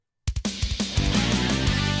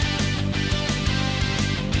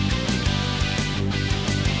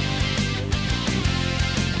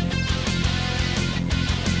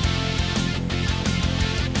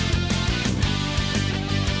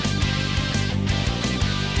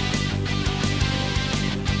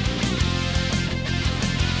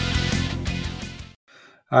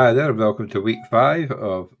Hi there, and welcome to week 5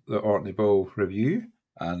 of the Orkney Bowl review,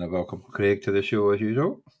 and I welcome Craig to the show as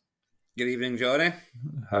usual. Good evening, Johnny.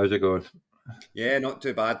 How's it going? Yeah, not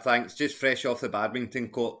too bad, thanks. Just fresh off the badminton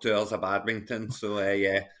court, 2 hours of badminton, so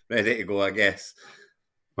yeah, ready to go, I guess.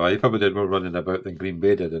 Well, you probably did more running about than Green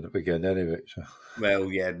Bay did at the weekend anyway. So.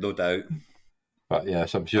 Well, yeah, no doubt. But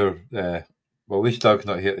yes, I'm sure. Well, at least Doug's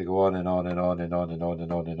not here to go on and on and on and on and on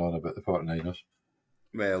and on and on about the 49ers.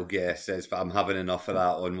 Well, yes, I'm having enough of that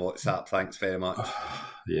on WhatsApp. Thanks very much.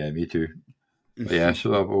 Yeah, me too. But yeah,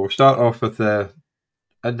 so we'll start off with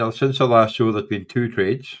since the last show, there's been 2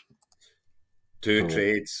 trades. Two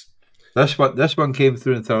trades. This one came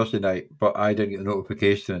through on Thursday night, but I didn't get the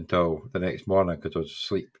notification until the next morning because I was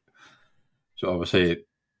asleep. So obviously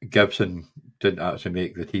Gibson didn't actually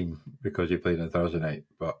make the team because he played on Thursday night,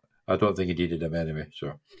 but I don't think he needed him anyway.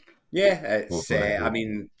 So Yeah, it's. I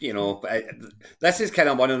mean, this is kind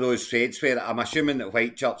of one of those trades where I'm assuming that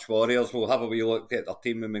Whitechurch Warriors will have a wee look at their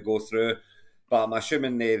team when we go through. But I'm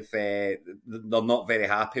assuming they're not very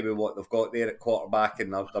happy with what they've got there at quarterback,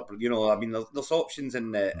 and there's options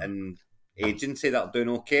in agency that are doing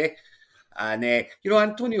okay, and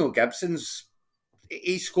Antonio Gibson's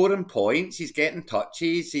he's scoring points, he's getting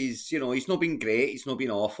touches, he's not been great, he's not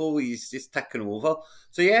been awful, he's just ticking over.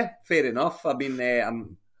 So yeah, fair enough. I mean,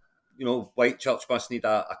 Whitechurch must need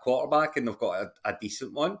a quarterback, and they've got a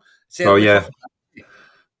decent one. Certainly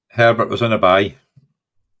Herbert was on a bye.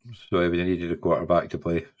 So he needed a quarterback to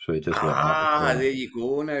play, so he just went that. There you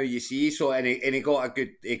go. Now you see, so and he got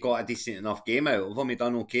a decent enough game out of him. He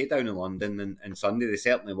done okay down in London and Sunday. They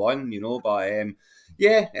certainly won, but and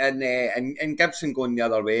Gibson going the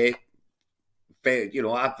other way. But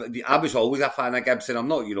I was always a fan of Gibson. I'm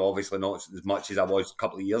not, obviously not as much as I was a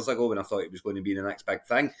couple of years ago when I thought it was going to be the next big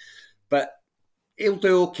thing, but he'll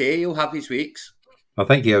do okay. He'll have his weeks. I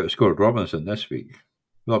think he outscored Robinson this week.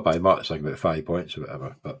 Not by much, like about 5 points or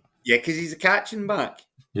whatever. But yeah, because he's a catching back.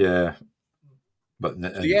 Yeah. But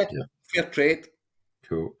fair trade.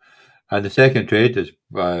 Cool. And the second trade is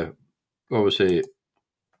obviously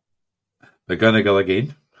McGonigal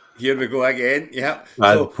again. Here we go again. Yeah.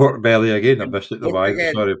 And Pork Belly again. I missed it.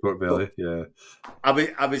 Sorry, Pork Belly. Yeah.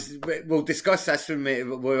 We'll discuss this we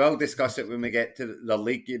will discuss it when we get to the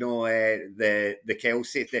league. The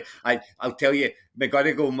Kelsey. I'll tell you,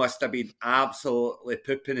 McGonigal must have been absolutely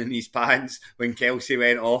pooping in his pants when Kelsey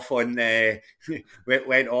went off and into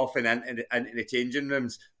the changing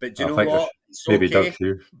rooms. But do you know what? It's okay.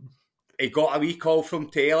 He got a wee call from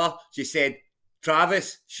Taylor. She said,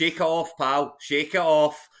 "Travis, shake it off, pal. Shake it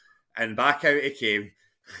off." And back out it came.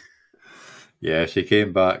 Yeah, she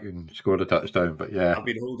came back and scored a touchdown. But yeah, I've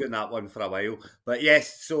been holding that one for a while. But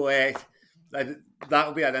yes, so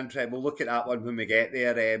that'll be an interest. We'll look at that one when we get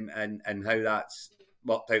there, and how that's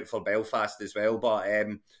worked out for Belfast as well. But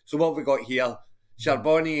so what have we got here?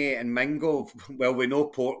 Charbonnier and Mingo. Well, we know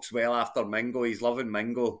Pork's well after Mingo. He's loving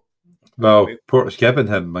Mingo. Well, Port's giving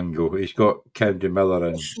him Mingo. He's got Kendry Miller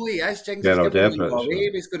and so he is. Gerald Everett. So.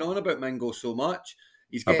 He's going on about Mingo so much.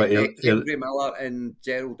 He's getting Kendry Miller and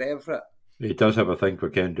Gerald Everett. He does have a thing for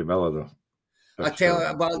Kendry Miller, though. I tell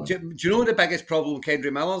you, well, do you know the biggest problem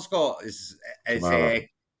Kendry Miller's got is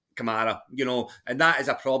Kamara, and that is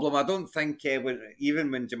a problem. I don't think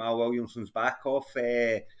even when Jamal Williamson's back off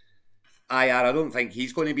IR, I don't think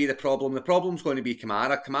he's going to be the problem. The problem's going to be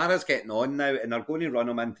Kamara. Kamara's getting on now, and they're going to run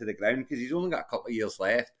him into the ground because he's only got a couple of years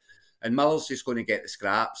left, and Miller's just going to get the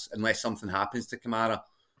scraps unless something happens to Kamara.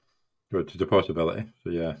 Which is a possibility. So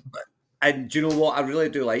yeah. And do you know what? I really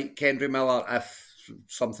do like Kendry Miller. If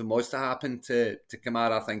something was to happen to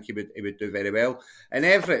Kamara, I think he would do very well. And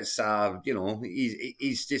Everett's,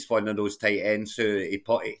 he's just one of those tight ends who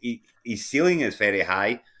his ceiling is very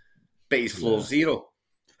high, but his floor's zero.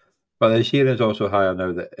 But the ceiling is also higher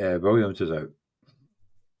now that Williams is out.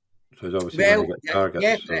 So he's obviously going to get targets.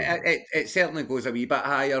 Yeah, so. It certainly goes a wee bit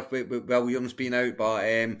higher with Williams being out, but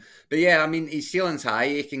yeah, I mean his ceiling's high.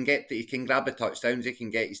 He can grab the touchdowns, he can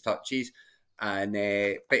get his touches, and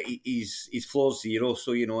but his floor's zero.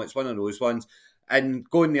 So it's one of those ones. And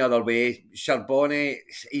going the other way, Charbonnet,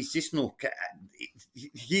 he's just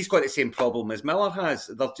he's got the same problem as Miller has.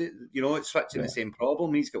 It's switching the same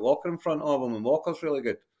problem. He's got Walker in front of him, and Walker's really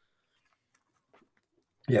good.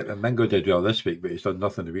 Yeah, but Mingo did well this week, but he's done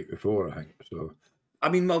nothing the week before, I think. So, I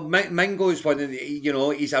mean, Mingo's one of the,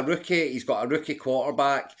 he's a rookie. He's got a rookie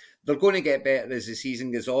quarterback. They're going to get better as the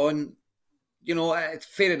season goes on. It's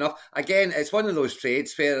fair enough. Again, it's one of those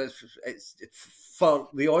trades where it's for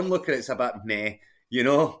the onlooker, it's a bit meh.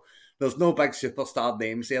 There's no big superstar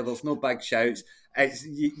names there. There's no big shouts.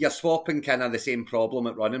 You're swapping kind of the same problem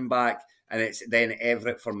at running back, and it's then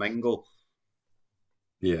Everett for Mingo.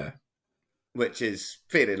 Yeah. Which is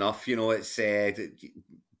fair enough. It's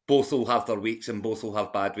both will have their weeks and both will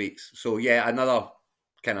have bad weeks. So yeah, another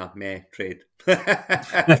kind of meh trade. You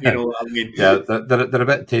know what I mean? Yeah, they're a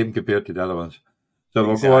bit tame compared to the other ones. So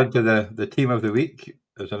we'll go on Exactly. to the team of the week.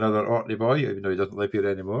 There's another Orkney boy, even though he doesn't live here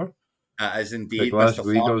anymore. That is The indeed Mr.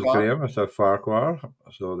 Glasgow Eagles, Farquhar. Graham, it's a Farquhar.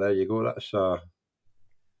 So there you go. That's a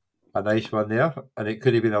nice one there. And it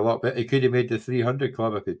could have been a lot better. He could have made the 300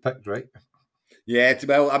 club if he'd picked right. Yeah,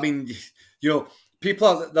 well, I mean,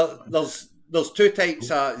 people there's two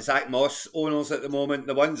types of Zach Moss owners at the moment.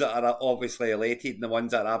 The ones that are obviously elated and the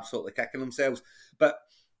ones that are absolutely kicking themselves. But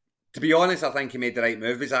to be honest, I think he made the right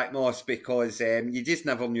move with Zach Moss because you just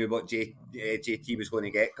never knew what JT was going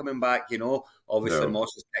to get coming back. Obviously No.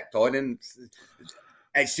 Moss has kicked on, and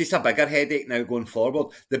it's just a bigger headache now going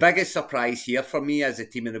forward. The biggest surprise here for me is the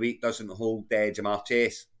team of the week doesn't hold Jamar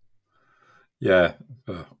Chase. Yeah.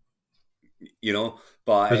 But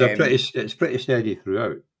it's pretty steady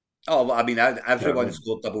throughout. Oh, well, I mean, everyone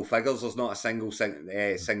scored double figures. There's not a single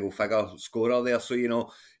figure scorer there.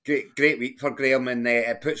 So, great week for Graham, and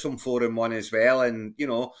it puts him 4-1 as well. And,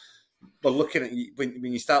 we're looking at,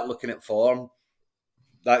 when you start looking at form,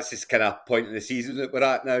 that's this kind of point in the season that we're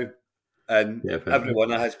at now. And every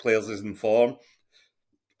one of his players is in form.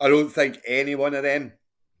 I don't think any one of them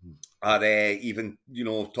are even,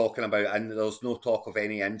 talking about, and there's no talk of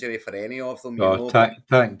any injury for any of them.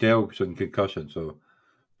 Tank Dell's in concussion, so.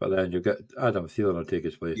 But then you get Adam Thielen will take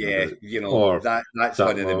his place. Yeah, that's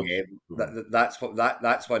one of them. That's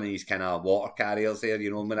one of these kind of water carriers there.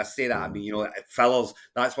 When I say that, I mean fillers.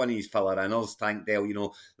 That's one of these filler inners. Tank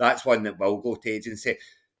Dell. That's one that will go to agency,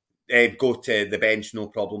 go to the bench, no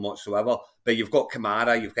problem whatsoever. But you've got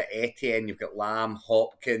Kamara, you've got Etienne, you've got Lamb,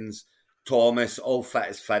 Hopkins, Thomas, all fit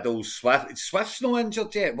as fiddles. Swift's no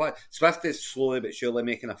injured yet. What? Swift is slowly but surely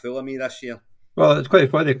making a fool of me this year. Well, it's quite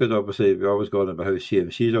funny because obviously we always go on about how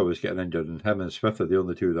CMC's always getting injured, and him and Smith are the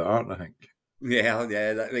only two that aren't, I think. Yeah,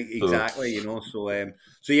 exactly. So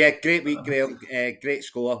yeah, great week, Graham. Great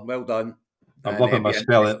score, well done. I'm loving my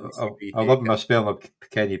spelling. I'm loving my spelling of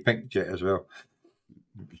Kenny Pinkjet as well.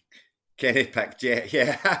 Kenny Pinkjet,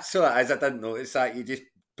 yeah. So it is. I didn't notice that. You just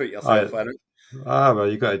put yourself in it. Well,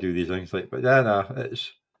 you got to do these things, but yeah,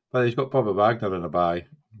 but he's got Bobby Wagner in a bye,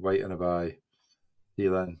 White in a bye,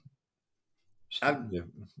 Thielen.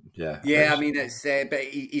 Yeah. I mean, it's but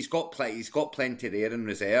he's got plenty there in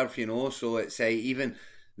reserve, So it's even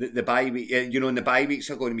the bye week, and the bye weeks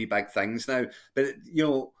are going to be big things now. But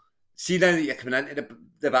see now that you're coming into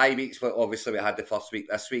the bye weeks, but obviously we had the first week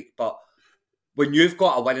this week. But when you've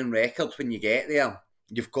got a winning record, when you get there,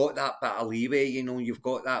 you've got that bit of leeway. You've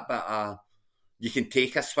got that bit of you can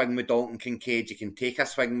take a swing with Dalton Kincaid, you can take a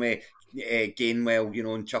swing with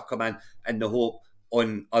Gainwell, and chuck him in the hope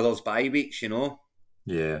on others' bye weeks,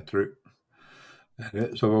 Yeah, true.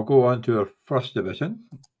 So we'll go on to our first division,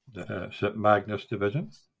 the St Magnus division.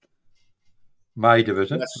 My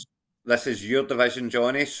division. This is your division,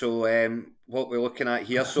 Johnny. So what we're looking at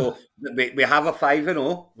here, so we have a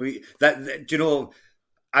 5-0.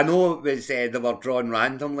 I know it was they were drawn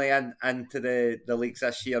randomly into the leagues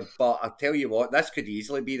this year, but I'll tell you what, this could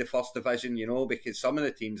easily be the first division, because some of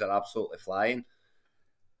the teams are absolutely flying.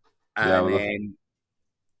 And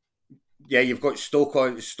you've got Stoke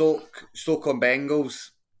on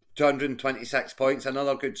Bengals, 226 points,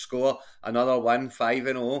 another good score, another win,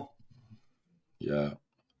 5-0. Yeah.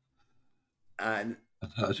 And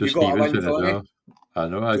that's what Stevenson as well. I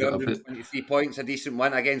know. I got 223 points, a decent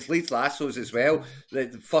win against Leeds Lassos as well. The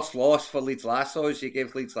first loss for Leeds Lassos. You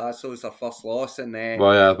gave Leeds Lassos their first loss, and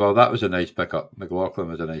well, that was a nice pickup. McLaughlin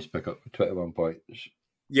was a nice pickup, 21 points.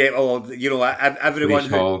 Yeah, well,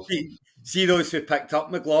 everyone see those who picked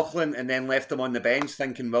up McLaughlin and then left him on the bench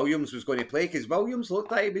thinking Williams was going to play, because Williams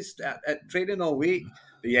looked like he was at training all week.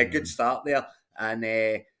 But yeah, good start there.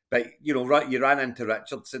 And but you ran into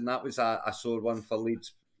Richardson. That was a sore one for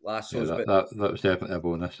Leeds Lassos. Yeah, that was definitely a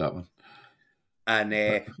bonus, that one.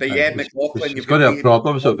 And but yeah, McLaughlin. He's going to have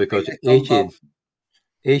problems though, because A-Chain's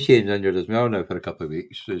injured as well now for a couple of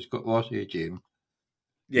weeks. So he's got lost A-Chain.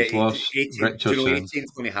 Yeah,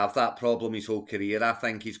 Richardson's going to have that problem his whole career. I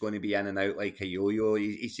think he's going to be in and out like a yo-yo.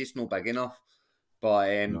 He's just not big enough.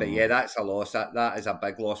 But yeah, that's a loss. That is a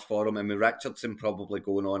big loss for him. And with Richardson probably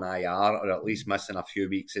going on IR, or at least missing a few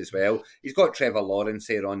weeks as well. He's got Trevor Lawrence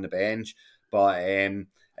there on the bench, but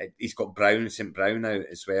he's got St Brown out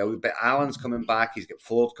as well. But Allen's coming back. He's got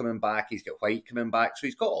Ford coming back. He's got White coming back. So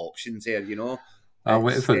he's got options there, I'm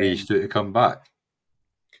waiting for these two to come back.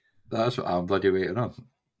 That's what I'm bloody waiting on.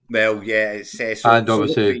 Well, yeah, it's and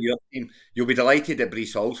obviously your team. You'll be delighted that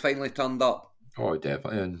Breece Hall's finally turned up. Oh,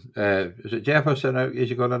 definitely. And is it Jefferson out? Is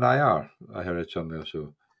he going on IR? I heard it somewhere.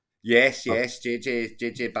 So Yes, I've, yes,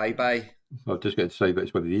 JJ, bye bye. I've just got to decide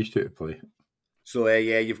which one of these two to play. So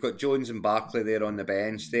yeah, you've got Jones and Barkley there on the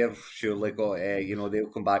bench. They're surely got, they'll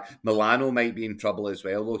come back. Milano might be in trouble as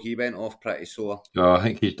well, though. He went off pretty sore. No, I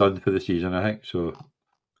think he's done for the season. I think so.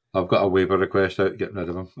 I've got a waiver request out getting rid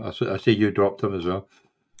of him. I see you dropped him as well.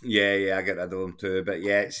 Yeah, I get rid of him too. But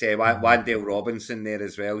yeah, it's Wandale Robinson there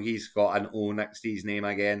as well. He's got an O next to his name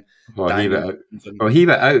again. Well, he Daniel went out. Johnson. Well, he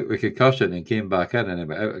went out with concussion and came back in and he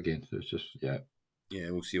went out again. So it's just Yeah,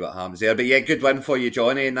 we'll see what happens there. But yeah, good win for you,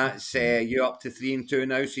 Johnny. And that's you up to 3-2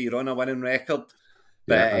 now, so you're on a winning record.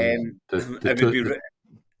 yeah. But And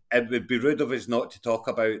it would be rude of us not to talk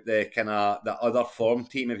about the kind of the other form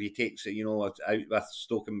team if you take out with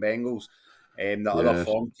Stoke and Bengals. The other yes,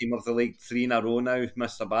 form team of the league, 3 in a row now.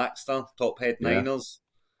 Mr. Baxter, top head yeah, Niners,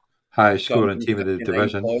 high scoring team of the 259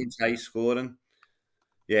 division. points, high scoring.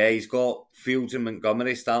 Yeah, he's got Fields and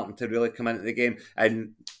Montgomery starting to really come into the game,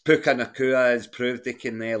 and Puka Nakua has proved he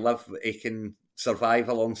can he can survive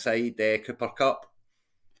alongside Cooper Cup.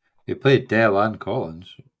 He played Dell and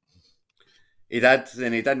Collins. He did,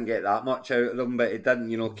 and he didn't get that much out of them, but he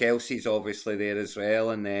didn't. You know, Kelsey's obviously there as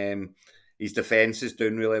well, and his defence is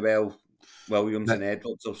doing really well. Williams and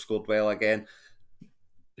Edwards have scored well again.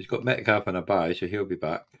 He's got Metcalf in a bye, so he'll be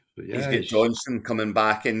back. But He's yeah, got Johnston coming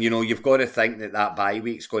back, and you've got to think that bye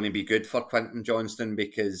week's going to be good for Quinton Johnston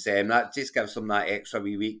because that just gives him that extra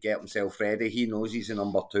wee week, get himself ready. He knows he's a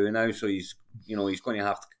number 2 now, so he's going to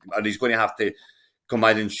have to come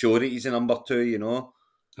in and show that he's a number 2. You know.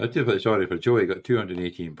 I do feel sorry for Joe. He got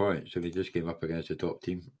 218 points, and he just came up against the top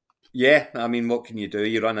team. Yeah, I mean, what can you do?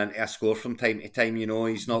 You run into a score from time to time.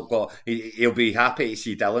 He's not got. He'll be happy to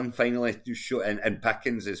see Dylan finally show and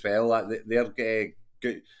Pickens as well. They're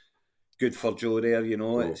good for Joe there.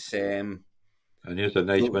 It's and here's a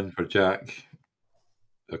nice win for Jack.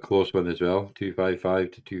 A close one as well,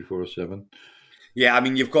 255 to 247. Yeah, I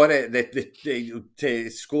mean, you've got it to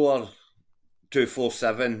score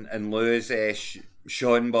 247 and lose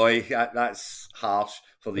Sean Boy. That's harsh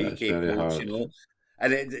for the That's UK very coach. hard.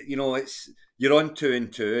 And it's you're on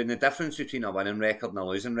 2-2, and the difference between a winning record and a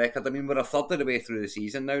losing record. I mean, we're a third of the way through the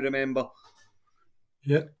season now. Remember?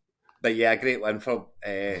 Yeah. But yeah, a great win for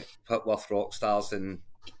Whitworth Rockstars, and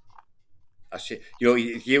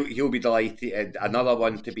he'll be delighted. Another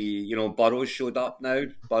one to be, Burrows showed up now.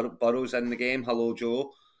 Burrows in the game. Hello,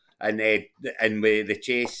 Joe, and with the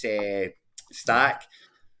Chase stack.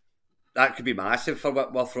 That could be massive for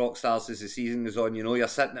Whitworth Rockstars as the season goes on. You're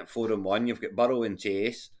sitting at 4-1. You've got Burrow and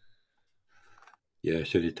Chase. Yeah,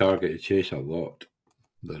 so they targeted Chase a lot.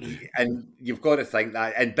 And you've got to think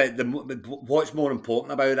that. But what's more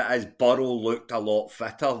important about it is Burrow looked a lot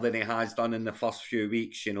fitter than he has done in the first few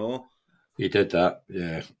weeks. He did that,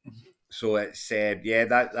 yeah. So it's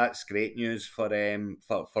that's great news for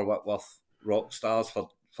Whitworth Rockstars for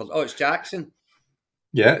it's Jackson.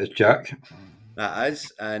 Yeah, it's Jack. That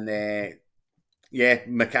is, and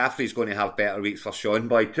McCaffrey's going to have better weeks for Sean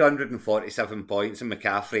Boy. 247 points, and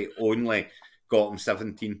McCaffrey only got him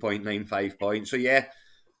 17.95 points. So yeah,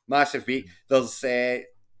 massive week. There's a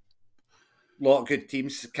lot of good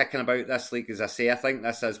teams kicking about this league. As I say, I think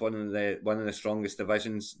this is one of the strongest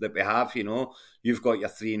divisions that we have. You've got your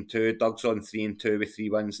 3-2. Doug's on 3-2 with 3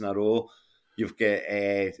 wins in a row. You've got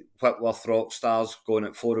Whitworth Rockstars going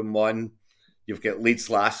at 4-1. You've got Leeds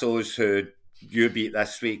Lassos who you beat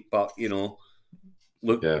this week, but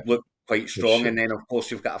look quite strong. And then of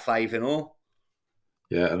course you've got a 5-0.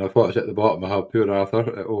 Yeah, and I've watched at the bottom. I have poor Arthur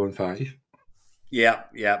at 0-5. Yeah.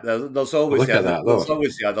 There's always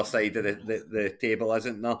the other side of the table,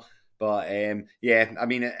 isn't there? But I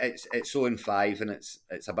mean it's 0-5, and it's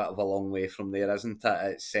a bit of a long way from there, isn't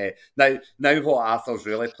it? It's now what Arthur's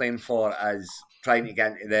really playing for is trying to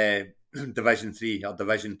get into the Division 3 or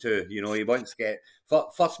Division 2. He wants to get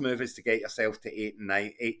first move is to get yourself to 8 and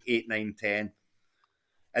 9, 10,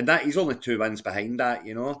 and that he's only 2 wins behind that.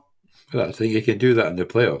 That's the thing. You can do that in the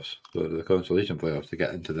playoffs, the consolation playoffs, to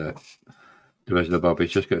get into the division above.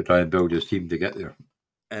 He's just got to try and build his team to get there.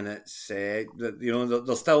 And it's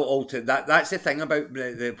there's still all to that. That's the thing about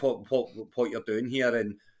what you're doing here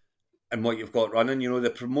and what you've got running. The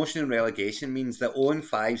promotion and relegation means that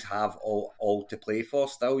 0-5s have all to play for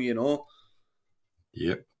still.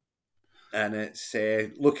 Yep. And it's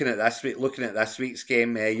looking at this week's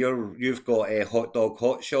game. You've got Hot Dog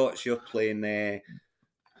Hot Shots. You're playing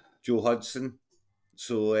Joe Hudson.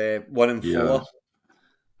 So 1-4,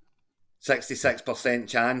 66%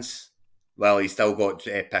 chance. Well, he's still got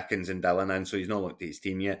Pickens and Dillon in, so he's not looked at his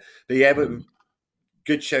team yet. But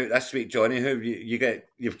good shout this week, Johnny. Who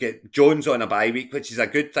you've got Jones on a bye week, which is a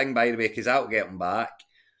good thing, by the way, because that'll get him back.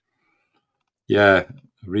 Yeah,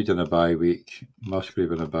 Reid on a bye week,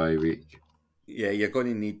 Musgrave on a bye week. Yeah, you're going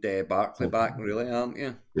to need Barkley back, really, aren't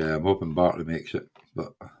you? Yeah, I'm hoping Barkley makes it,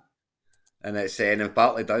 but. And it's and if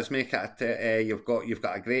Bartley does make it, you've got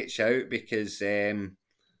a great shout because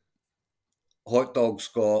Hot Dog's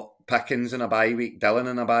got Pickens in a bye week, Dillon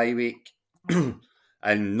in a bye week,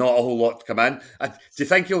 and not a whole lot to come in. Do you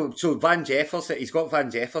think so Van Jefferson? He's got Van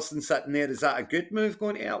Jefferson sitting there. Is that a good move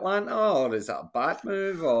going to Atlanta, or is that a bad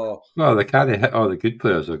move? Or well, they can't hit all the good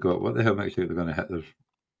players they've got. What the hell makes you think they're going to hit their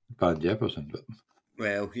Van Jefferson? But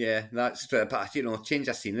well, yeah, that's true. But change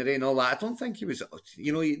of scenery and all that. I don't think he was.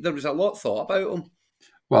 There was a lot thought about him.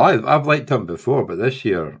 Well, I've liked him before, but this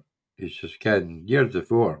year he's just getting years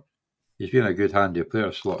before. He's been a good handy player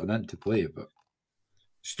slotting in to play, but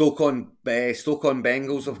Stoke on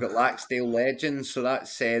Bengals have got Laxdale Legends, so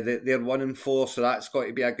that's they're 1-4, so that's got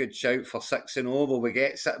to be a good shout for 6-0. Will we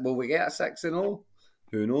get a 6-0?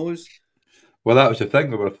 Who knows? Well, that was the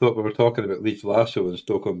thing. We were talking about Leeds Lasso and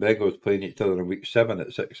Stoke on Bengals playing each other in week 7 at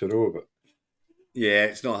 6-0, but yeah,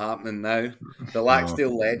 it's not happening now. The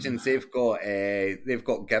Laxdale Legends, they've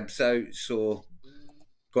got Gibbs out, so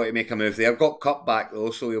got to make a move there. Got Cup back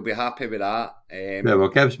though, so he'll be happy with that. Yeah, well,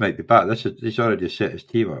 Gibbs might be back. He's already set his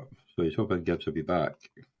team up, so he's hoping Gibbs will be back.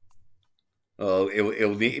 Oh,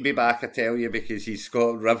 he'll need to be back, I tell you, because he's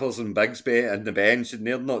got Rivers and Bigsby in the bench, and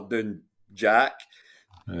they're not doing jack.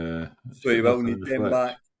 So he will need them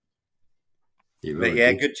back. But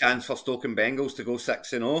yeah, good chance for Stoke and Bengals to go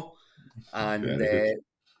 6-0, and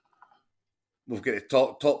we've got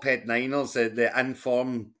the top head Niners, the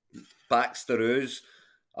informed Baxteroos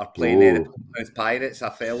are playing the Pirates, a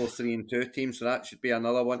fellow 3-2 team, so that should be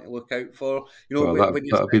another one to look out for.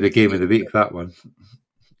 That'll be the game of the week. That one.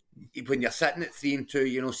 When you're sitting at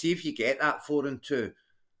 3-2, see if you get that 4-2.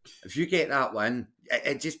 If you get that win,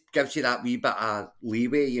 it just gives you that wee bit of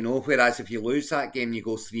leeway, Whereas if you lose that game, you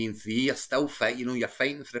go 3-3, you're still fit, you're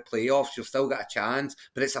fighting for the playoffs, you've still got a chance,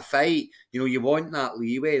 but it's a fight. You want that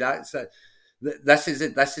leeway. That's it. This is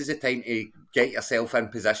the time to get yourself in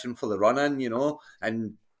position for the run-in,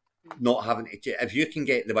 and not having to. If you can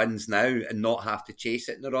get the wins now and not have to chase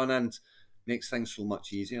it in the run-ins, makes things so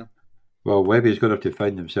much easier. Well, Webby's going to have to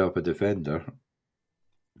find himself a defender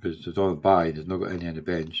because he's on bye. He's not got any on the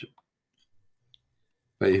bench,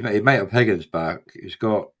 but he might have Higgins back. He's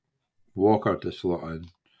got Walker to slot in.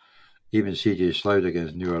 Even CJ Sloud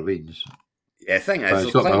against New Orleans. Yeah, thing is,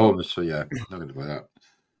 he's got Mahomes, so yeah, not going to do that.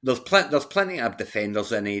 There's plenty of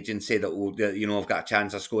defenders in agency that will, have got a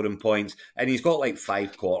chance of scoring points, and he's got like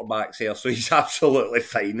 5 quarterbacks here, so he's absolutely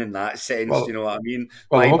fine in that sense. Well, you know what I mean?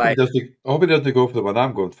 Well, I hope he doesn't go for the one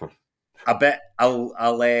I'm going for. I bet I'm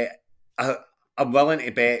willing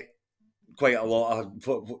to bet quite a lot of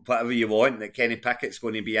whatever you want that Kenny Pickett's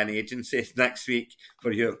going to be in agency next week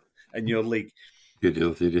for you in your league. Good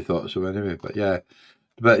deal theory thought so anyway, but yeah.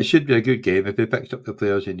 But it should be a good game. If he picks up the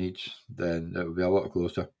players he needs, then it will be a lot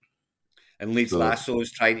closer. And Leeds Lasso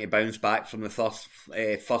is trying to bounce back from the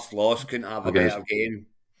first loss. Couldn't have a better game.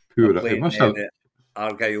 It must have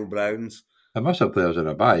Argyle Browns. It must have players in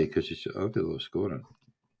a bye because he's ugly low scoring.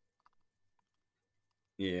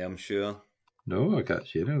 Yeah, I'm sure. No, I can't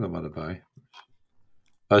see any of them on a bye.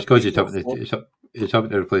 That's because he's having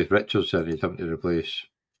to replace Richardson. He's having to replace.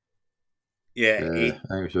 Yeah,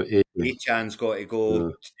 Achan's got to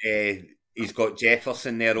go. He's got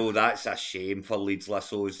Jefferson there. Oh, that's a shame for Leeds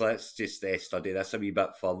Lassos. Let's just study this a wee bit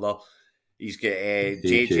further. He's got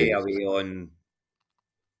JJ away on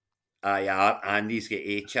IR, and he's got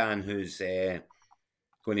Achan, who's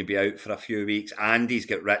going to be out for a few weeks, and he's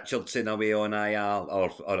got Richardson away on IR,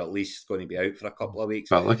 or at least going to be out for a couple of weeks.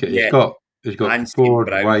 But look at he's got Ford,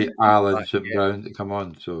 White, Allen, St. Brown to come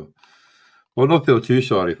on, so. Well, don't feel too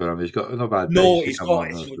sorry for him. He's got no bad. No, he's got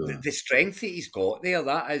the strength that he's got there.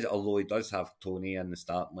 That is, although he does have Tony in the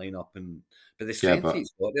starting lineup, but the strength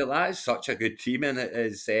he's got there, that is such a good team, and it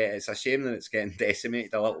is. It's a shame that it's getting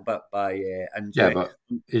decimated a little bit by injury. Yeah, but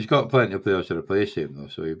he's got plenty of players to replace him though,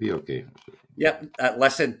 so he'll be okay. Yep.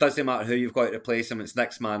 Listen, doesn't matter who you've got to replace him. It's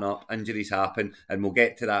next man up. Injuries happen, and we'll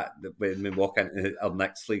get to that when we walk into our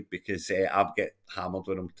next league because I'll get hammered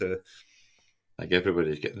with him too. Like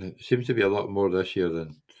everybody's getting it. Seems to be a lot more this year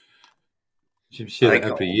than seems to say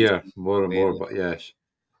every year, more and more. But yes.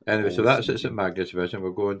 Anyway, so that's it at Magnus division.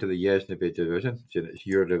 We'll go into the Yesnebe division. So it's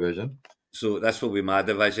your division. So this will be my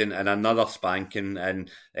division, and another spanking. And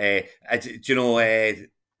do you know,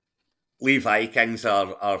 Lee Vikings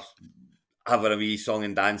are having a wee song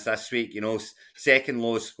and dance this week. Second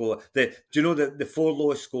lowest score. Do you know that the 4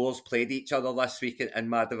 lowest scores played each other this week in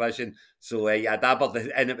my division? So you had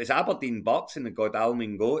Aberdeen, and it was Aberdeen Bucks and the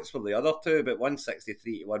Godalming Goats were the other two, but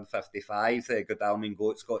 163 to 155. The Godalming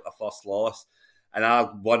Goats got the first loss, and I had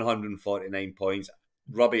 149 points.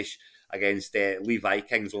 Rubbish against Lee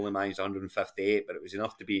Vikings, only managed 158, but it was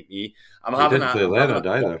enough to beat me. I'm having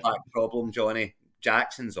a problem, Johnny.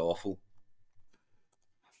 Jackson's awful.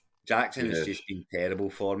 Jackson has just been terrible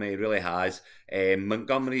for me. He really has.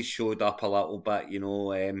 Montgomery showed up a little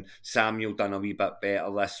bit, Samuel done a wee bit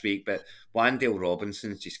better this week, but Wandale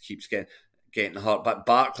Robinson just keeps getting hurt. But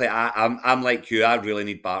Barkley, I'm like you. I really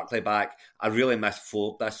need Barkley back. I really missed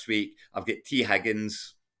Ford this week. I've got T.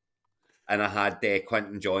 Higgins, and I had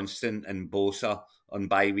Quentin Johnston and Bosa on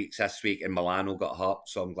bye weeks this week, and Milano got hurt,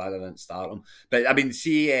 so I'm glad I didn't start him. But I mean,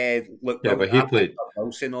 see, but he played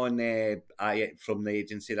Wilson on from the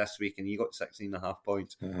agency this week, and he got 16.5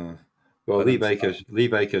 points. Well, Lee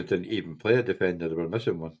Vikers didn't even play a defender; they were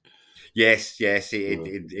missing one. Yes,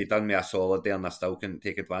 he done me a solid there, and I still couldn't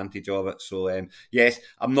take advantage of it. So, yes,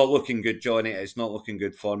 I'm not looking good, Johnny. It's not looking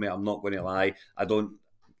good for me. I'm not going to lie.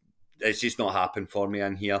 It's just not happened for me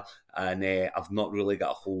in here, and I've not really got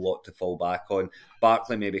a whole lot to fall back on.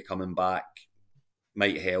 Barkley maybe coming back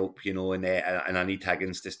might help, and I need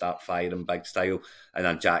Higgins to start firing big style, and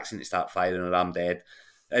then Jackson to start firing, or I'm dead.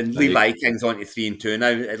 And Lee Vikings on to 3-2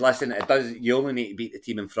 now. Listen, it does. You only need to beat the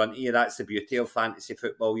team in front of you. That's the beauty of fantasy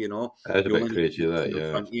football, That's a bit crazy, that,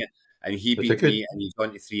 yeah. And he beat me, and he's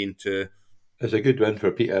on to 3-2. It's a good win for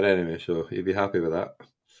Peter anyway, so he'll be happy with that.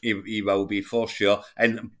 He will be for sure.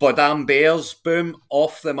 And Bodam Bears, boom,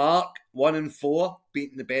 off the mark, 1-4,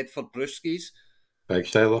 beating the Bedford Brewskis. Big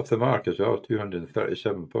style off the mark as well,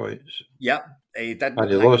 237 points. Yep, he did. And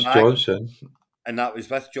he lost Johnson. And that was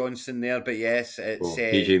with Johnson there, but yes, it's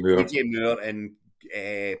PJ Moore and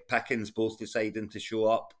Pickens both deciding to show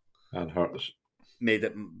up. And Hurts. Made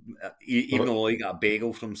it, even though he got a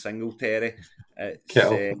bagel from Singletary.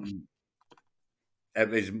 It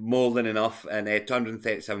was more than enough, and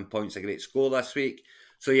 237 points, a great score this week.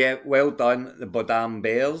 So, yeah, well done, the Bodam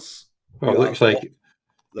Bears. Well, it looks like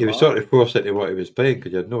he was sort of forced into what he was playing,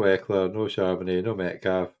 because you had no Eckler, no Charbonnet, no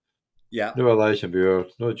Metcalf, no Elijah Moore,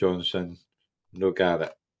 no Johnson, no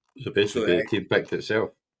Garrett. So basically, the team picked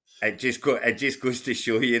itself. It just goes to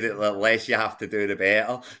show you that the less you have to do, the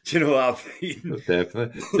better. Do you know what I mean?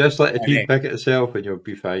 Definitely. Just let the team pick it itself, and you'll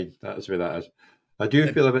be fine. That's where that is. I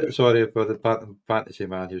do feel a bit sorry for the fantasy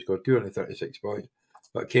man who scored 236 points,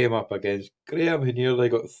 but came up against Graham, who nearly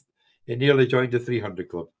joined the 300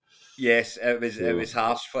 club. Yes, it was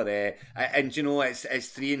harsh for and it's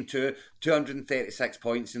 3-2, 236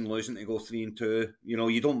 points and losing to go 3-2.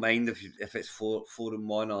 You don't mind if it's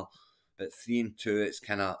 4-1 but 3-2, it's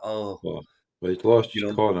kind of Well, he's lost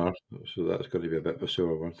Connor, so that's going to be a bit of a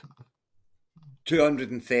sore one.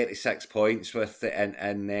 236 points with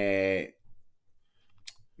and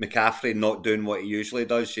McCaffrey not doing what he usually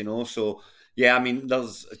does, So yeah, I mean,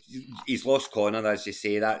 he's lost Connor, as you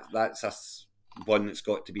say. That's a one that's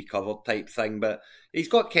got to be covered type thing. But he's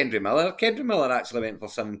got Kendry Miller. Kendry Miller actually went for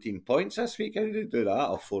 17 points this week. How did he do that?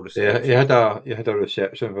 Or 4 receptions? Yeah, he had a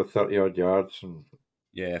reception for 30-odd yards. And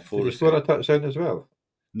 4 did he score a touchdown as well?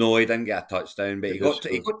 No, he didn't get a touchdown, but he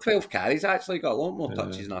got 12 carries. Actually, got a lot more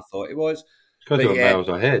touches than I thought he was. Because they were miles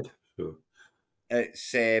ahead. So.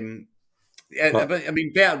 It's I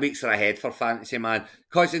mean, better weeks are ahead for fantasy, man.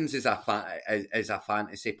 Cousins is a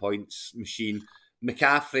fantasy points machine.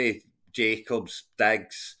 McCaffrey, Jacobs,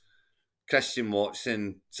 Diggs, Christian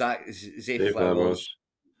Watson, Zay Flowers.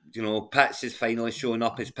 Pitts is finally showing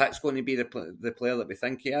up. Is Pitts going to be the player that we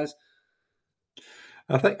think he is?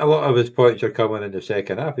 I think a lot of his points are coming in the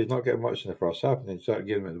second half. He's not getting much in the first half, and then start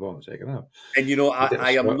giving him at the ball in the second half. And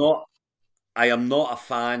I am not a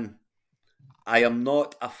fan. I am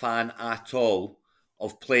not a fan at all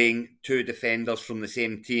of playing 2 defenders from the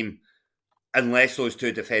same team, unless those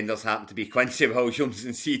 2 defenders happen to be Quincy Williams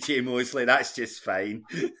and CJ Mosley. That's just fine.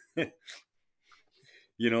 I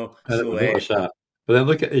noticed that. But then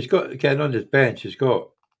look at, he's got getting on his bench. He's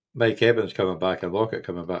got Mike Evans coming back and Lockett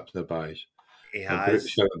coming back to the buys. He has.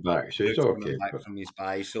 Brooks coming back, so he's okay. Back from his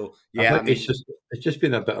buy. So yeah, it's just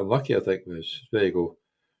been a bit unlucky. I think there you go.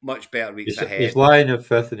 Much better weeks ahead. He's lying in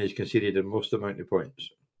 5th, and he's conceded the most amount of points.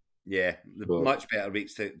 Yeah, much better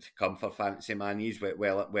weeks to come for fantasy man. He's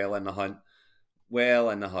well in the hunt,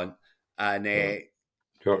 and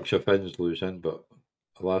Yorkshire Finns losing, but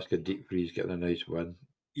Alaska Deep Freeze getting a nice win.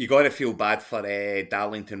 You got to feel bad for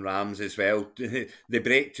Darlington Rams as well. They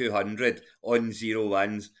break 200 on 0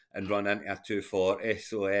 wins and run into a 240.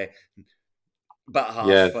 So bit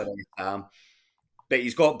harsh for Sam. But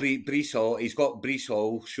he's got Brees Hall. He's got Brees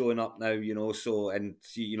Hall showing up now, So, and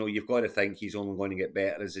you've got to think he's only going to get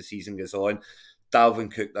better as the season goes on.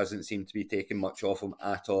 Dalvin Cook doesn't seem to be taking much off him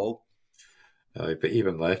at all. But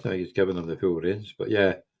even less now, he's giving them the full range. But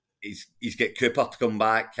yeah, he's got Cooper to come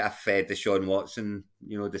back if Deshaun Watson,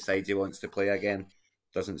 decides he wants to play again.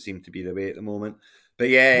 Doesn't seem to be the way at the moment. But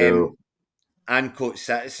yeah, no. And Coach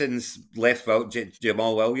Citizens left out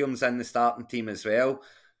Jamal Williams in the starting team as well.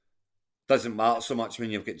 Doesn't matter so much when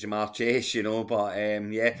you've got Jamar Chase, But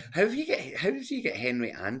yeah, how did you get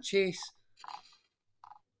Henry and Chase?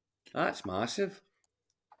 That's massive.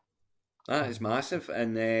 That is massive,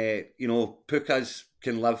 and Pukas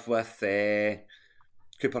can live with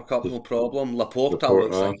Cooper Kupp, no problem. Laporta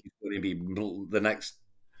looks like he's going to be the next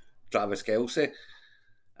Travis Kelce.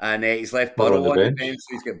 And he's left Burrow on the bench.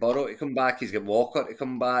 So he's got Burrow to come back. He's got Walker to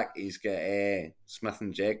come back. He's got Smith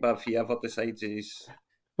and Jigba if he ever decides he's...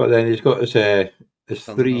 But then he's got his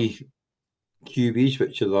 3 QBs,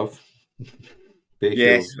 which you love.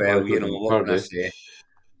 Yes, well, what can I say?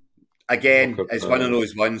 Again, it's one of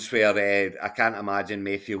those ones where I can't imagine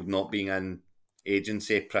Mayfield not being in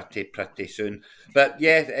agency pretty soon. But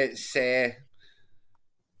yeah, it's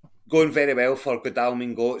going very well for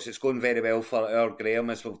Godalming Goats. It's going very well for Earl Graham,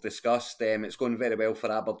 as we've discussed. It's going very well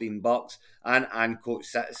for Aberdeen Bucks and Coach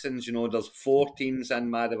Citizens. There's 4 teams in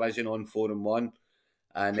my division on 4-1,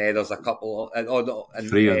 and there's a couple.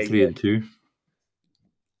 3 and 2.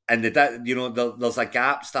 And there's a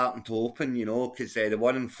gap starting to open, because the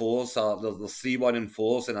 1-4s are there's 3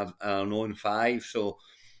 1-4s and a 0-5. So,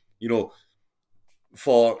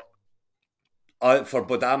 for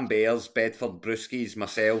Bodam Bears, Bedford Brewskis,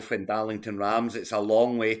 myself, and Darlington Rams, it's a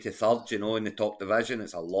long way to third. In the top division,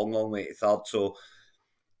 it's a long way to third. So,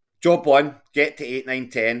 job 1, get to 8, 9,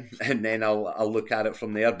 10, and then I'll look at it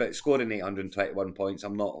from there. But scoring 821 points,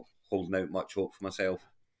 I'm not holding out much hope for myself.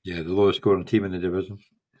 Yeah, the lowest scoring team in the division.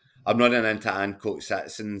 I'm running into Ancoat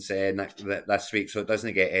Citizens this week, so it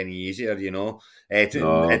doesn't get any easier, It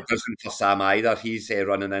doesn't for Sam either. He's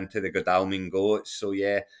running into the Godalming Goats, so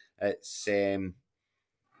yeah, it's and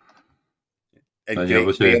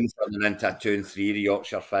Graham's running into 2 and 3, the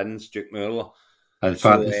Yorkshire Finns, Duke Moorla. In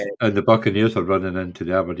fact, and the Buccaneers are running into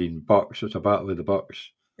the Aberdeen Bucks. It's a battle of the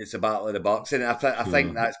Bucks. It's a battle of the Bucks, and I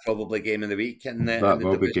think that's probably game of the week. That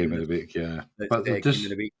will be game of the week, yeah. But game of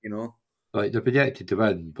the week, Like, they're projected to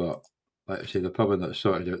win, but like I say, they're probably not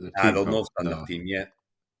sorted out the team. They'll not done their team yet.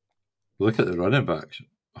 Look at the running backs,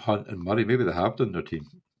 Hunt and Murray. Maybe they have done their team.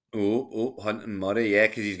 Oh, Hunt and Murray, yeah,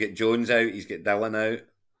 because he's got Jones out, he's got Dillon out.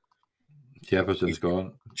 Jefferson's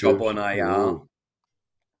gone. Chubb on IR.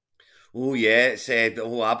 Oh yeah, it's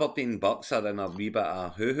Aberdeen Bucks are in a wee bit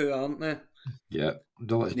of hoo-hoo, aren't they? Yeah,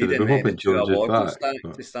 we're hoping Jones is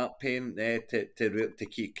back. To start paying,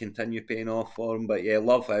 to continue paying off for him. But yeah,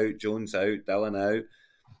 Love out, Jones out, Dillon out.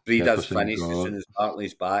 Breeder's finished as soon as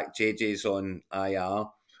Bartley's back. JJ's on IR.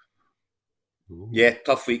 Ooh. Yeah,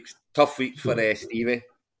 tough week for Stevie.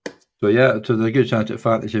 So yeah, so there's a good chance that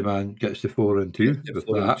Fantasy Man gets to 4 and 2 with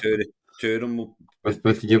that. Two of them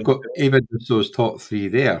with you've got even those top 3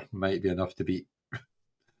 there might be enough to beat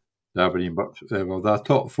the Aberdeen Bucks. Well, they're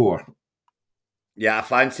top 4. Yeah, I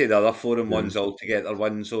fancy the other 4-1s altogether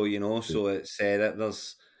win, so so it's that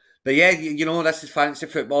there's. But yeah, this is fantasy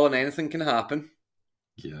football and anything can happen.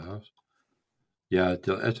 Yeah,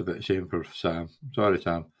 it's a bit of shame for Sam. Sorry,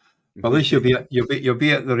 Sam. But at least you'll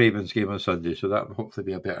be at the Ravens game on Sunday, so that will hopefully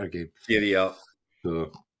be a better game. Cheer you up.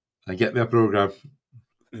 So, and get me a programme.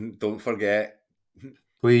 Don't forget.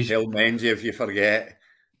 Please. He'll mend you if you forget.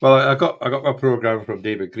 Well, I got my programme from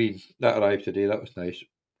David Green. That arrived today. That was nice.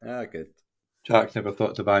 Ah, good. Jack never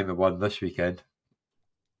thought to buy me one this weekend.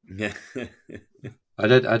 Yeah. I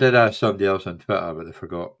did ask somebody else on Twitter, but they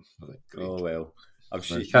forgot. Oh well. I'm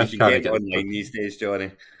sure you can get online these days,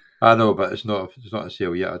 Johnny. I know, but it's not a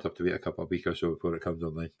sale yet. I'd have to wait a couple of weeks or so before it comes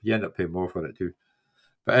online. You end up paying more for it too.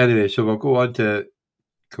 But anyway, so we'll go on to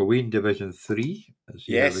Queen Division 3.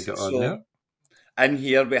 Yes, we got on there. In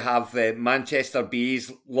here we have Manchester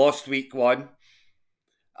Bees lost week 1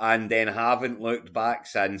 and then haven't looked back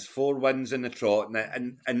since. 4 wins in the trot.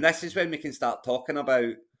 And this is when we can start talking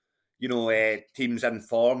about, teams in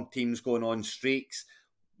form, teams going on streaks,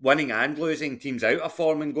 winning and losing, teams out of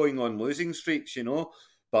form and going on losing streaks,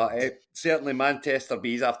 But certainly Manchester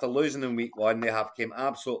Bees, after losing in week 1, they have came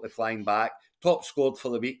absolutely flying back. Top scored for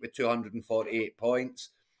the week with 248 points.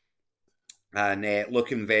 And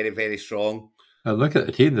looking very, very strong. And look at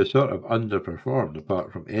the team, they sort of underperformed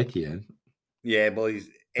apart from Etienne. Yeah, boys.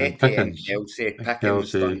 Etienne,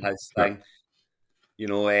 Pickens done his thing.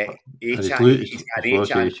 He's got an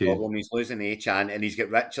Achan problem. He's losing Achan, and he's got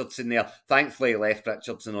Richardson there. Thankfully, he left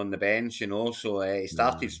Richardson on the bench, so he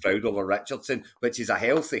started Stroud over Richardson, which is a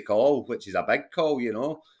healthy call, which is a big call,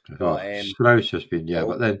 Stroud's just been,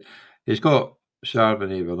 but then he's got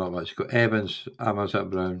Charbonnet, but not much. He's got Evans, St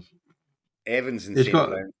Brown. Evans and St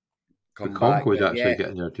Brown come back. Conco's actually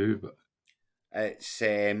getting there too, but it's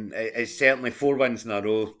certainly 4 wins in a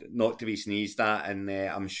row, not to be sneezed at, and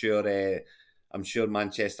I'm sure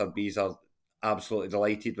Manchester Bees are absolutely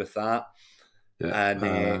delighted with that. Yeah.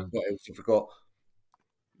 And what else have we got?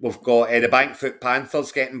 We've got the Bankfoot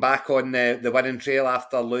Panthers getting back on the winning trail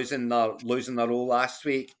after losing their role last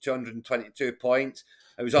week, 222 points.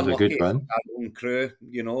 It was unlucky for our own crew,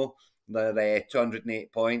 they're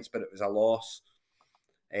 208 points, but it was a loss.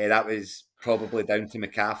 That was probably down to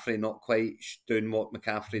McCaffrey not quite doing what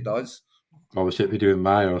McCaffrey does. Obviously, it'd be doing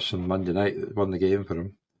Myers on Monday night that won the game for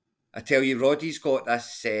him. I tell you, Roddy's got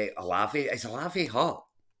this Olave. Is Olave hurt?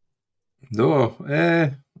 No,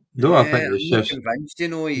 I think it's just convinced.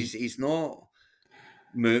 He's not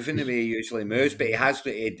moving the way he usually moves, but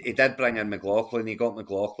he did bring in McLaughlin. He got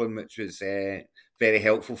McLaughlin, which was very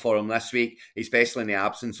helpful for him this week, especially in the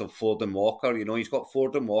absence of Ford and Walker. He's got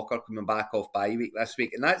Ford and Walker coming back off bye week this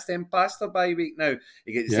week, and that's them past their bye week now.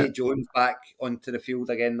 You get to see Jones back onto the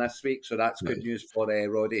field again this week, so that's good news for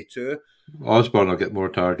Roddy too. Osborne will get more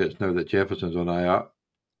targets now that Jefferson's on IR.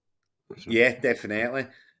 Yeah, definitely.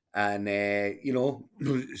 And,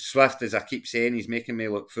 Swift, as I keep saying, he's making me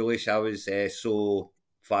look foolish. I was so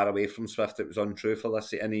far away from Swift, it was untrue for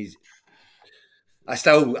this. And I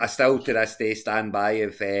still to this day stand by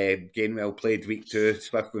if Gainwell played week 2,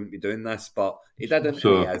 Swift wouldn't be doing this, but he didn't,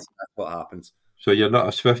 and he is. That's what happens. So you're not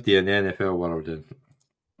a Swiftie in the NFL world then?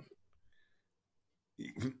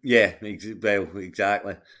 Yeah,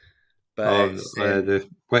 exactly. But the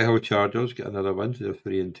Whitehall Chargers get another win, so they're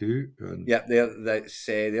 3-2. Yeah,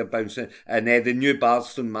 they're bouncing, and the new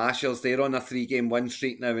Bardstown Mashers, they're on a 3-game win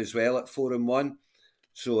streak now as well at 4-1.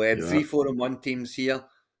 So 3 4-1 teams here.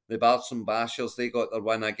 The Bardstown Mashers, they got their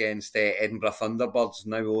win against Edinburgh Thunderbirds,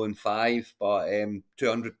 now 0-5, but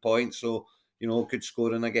 200 points. So good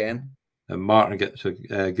scoring again. And Martin gets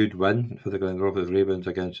a good win for the Glenrothes Ravens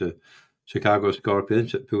against the Chicago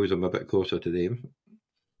Scorpions. It pulls them a bit closer to them.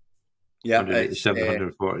 Yeah,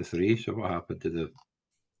 143. So what happened to the?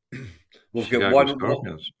 We've got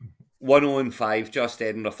 1-5 just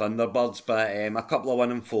Edinburgh Thunderbirds, but a couple of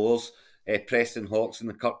 1-4s. Preston Hawks and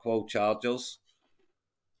the Kirkwall Chargers.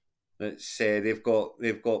 They've got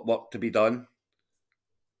work to be done.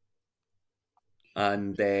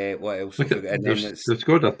 And what else? They've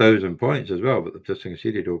scored 1,000 points as well, but they've just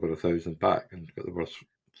conceded over 1,000 back and got the worst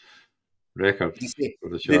record for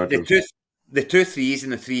the Chargers. The 2 3s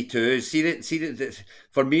and the 3 2s. See that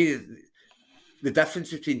for me, the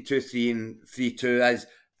difference between 2-3 and 3-2 is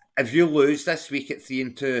if you lose this week at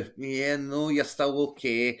 3-2, you're still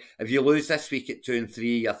okay. If you lose this week at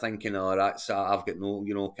 2-3, you're thinking, that's I've got no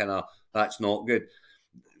that's not good.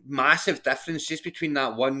 Massive difference just between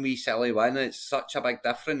that one wee silly win. It's such a big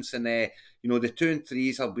difference, and the 2 and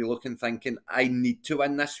 3s, I'll be thinking, I need to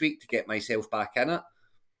win this week to get myself back in it.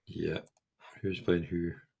 Yeah, who's playing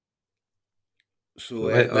who? So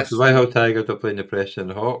the Whitehall Tigers are playing the Preston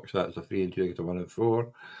Hawks. That's a 3-2 against a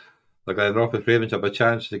 1-4. The Glenrothes Ravens have a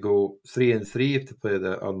chance to go 3-3 if they play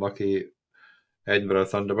the unlucky Edinburgh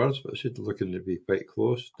Thunderbirds, but it should looking to be quite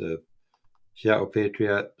close. The Seattle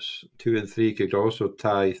Patriots 2-3 could also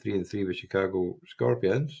tie 3-3 with Chicago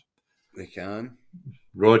Scorpions. They can.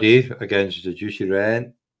 Roddy against the Juicy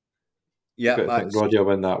Wren. Yeah, I think Roddy will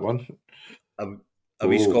win that one. A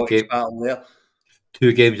wee Scottish battle there.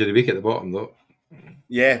 2 games of the week at the bottom though.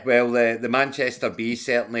 Yeah, well, the Manchester Bees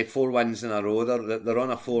certainly 4 wins in a row. They're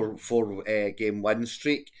on a 4 game win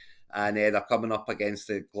streak, and they're coming up against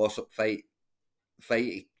the Glossop Fighting,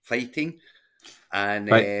 and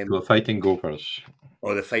Fighting Gophers.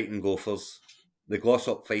 Or the Fighting Gophers, the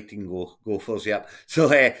Glossop Fighting Gophers. Yep. So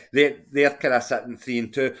they're kind of sitting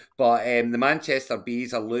 3-2, but the Manchester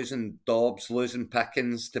Bees are losing Dobbs, losing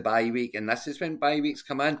Pickens to bye week, and this is when bye weeks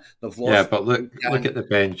come in. They've lost. Yeah, but look at the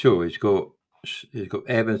bench. Oh, he's got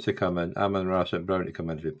Evans to come in, Amon St Brown to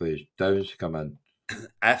come in if he plays, Downs to come in.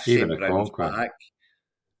 If St Brown's back.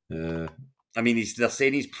 I mean, they're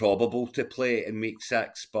saying he's probable to play in week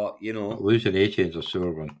 6, but losing Achan's a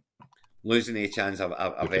sore one. Losing Achan's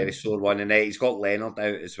a very sore one, and he's got Leonard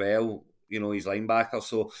out as well. His linebacker.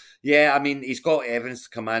 So yeah, I mean, he's got Evans to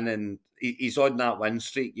come in, and he's on that win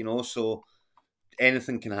streak. So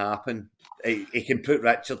anything can happen. He can put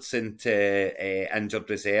Richardson to injured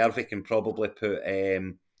reserve. He can probably put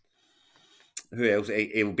Who else?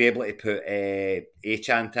 He'll be able to put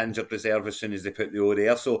Achan to injured reserve as soon as they put the O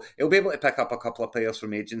there. So he'll be able to pick up a couple of players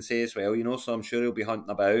from agency as well, so I'm sure he'll be hunting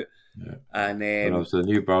about. Yeah. And the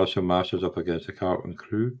new Barcelona Masters up against the Carlton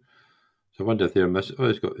Crew. So I wonder if they're missing. Oh,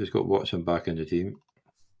 he's got Watson back in the team.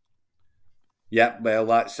 Yeah, well,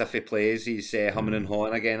 that's if he plays. He's humming and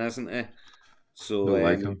hawing again, isn't he? So, don't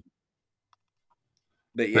like him.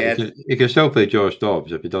 But yeah, he can still play Josh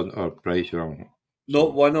Dobbs if he doesn't, or Bryce wrong.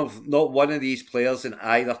 Not one of these players in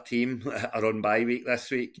either team are on bye week this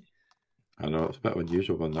week. I know it's a bit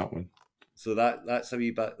unusual on that one. So that's a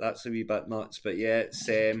wee bit nuts. But yeah, it's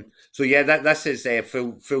this is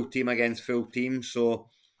full team against full team. So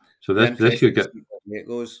this could get it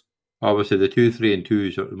goes. Obviously the 2, 3 and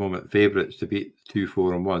 2s are at the moment favourites to beat 2,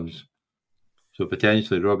 4 and 1s. So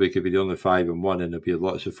potentially Robbie could be the only 5 and 1, and there'd be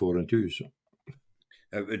lots of 4 and 2s.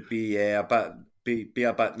 It would be a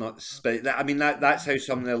bit nuts, but I mean that's how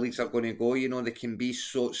some of the leagues are going to go. They can be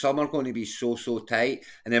some are going to be so tight,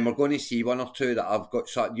 and then we're going to see one or two that have got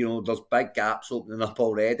there's big gaps opening up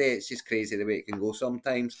already. It's just crazy the way it can go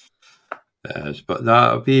sometimes. Yes, but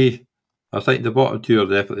that'll be. I think the bottom two are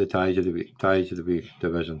definitely ties of the week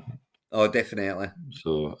division. Oh, definitely.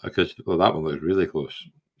 So because that one was really close.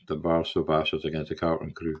 The Barstow Bastards against the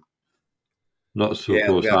Carlton Crew. Not so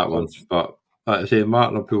close that one, but. Like I say,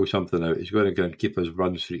 Martin will pull something out. He's going to keep his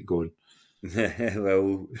run streak going.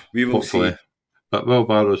 Well, we will see. But Will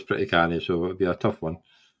Barrow's pretty canny, so it'll be a tough one.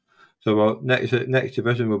 So next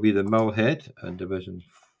division will be the Millhead in Division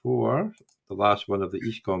 4, the last one of the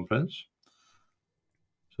East Conference.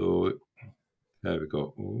 So there we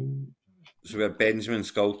go. Ooh. So we have Benjamin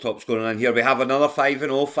Skulltops going on here. We have another 5-0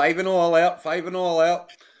 alert, 5-0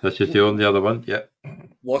 alert. This is the only other one, yeah.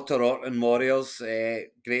 Water Orton Warriors,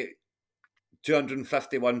 great.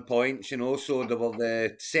 251 points, so they were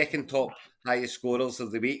the second top highest scorers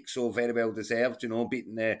of the week, so very well deserved,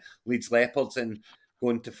 beating the Leeds Leopards and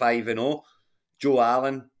going to 5-0. Joe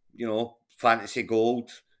Allen, fantasy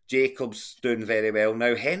gold. Jacobs doing very well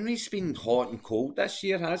now. Henry's been hot and cold this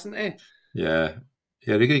year, hasn't he? Yeah,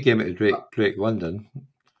 a good game at Drake London.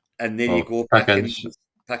 And there you go, Pickens.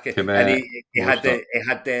 And he had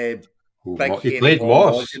the big he played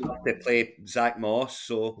Moss to play Zach Moss,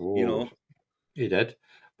 so he did.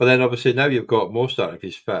 But then obviously now you've got Mo starting if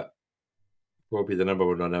he's fit. Will be the number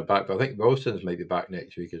one runner back, but I think Wilson's might be back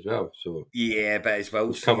next week as well. So yeah, but as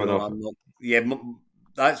Wilson coming off.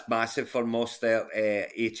 That's massive for Moss there.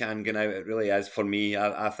 Achan going out, it really is for me.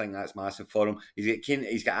 I think that's massive for him.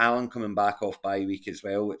 He's got Allen coming back off bye week as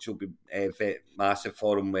well, which will be massive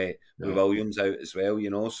for him with Williams out as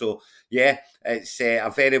well. So yeah, it's a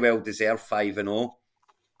very well deserved 5-0.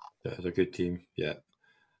 That's a good team. Yeah.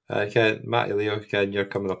 Matty Leo, you're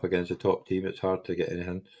coming up against the top team. It's hard to get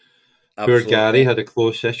anything. Absolutely. Poor Gary had a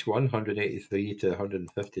close-ish one, 183 to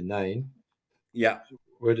 159. Yeah.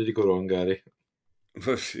 Where did he go wrong, Gary?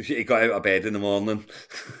 He got out of bed in the morning.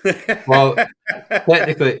 Well,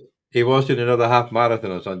 technically, he was doing another half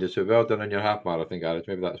marathon on Sunday, so well done on your half marathon, Gary.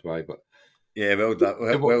 Maybe that's why. But yeah, well done.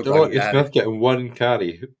 Well done, Gary. Smith getting one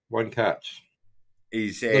catch.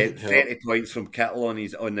 He's 30 points from Kittle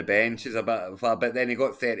on the bench is a bit far, but then he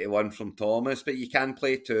got 31 from Thomas. But you can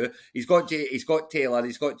play too. He's got Taylor,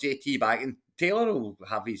 he's got JT back, and Taylor will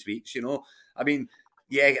have his weeks. I mean,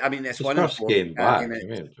 it's his 1-4 game back.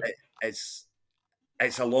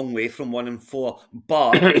 It's a long way from 1-4,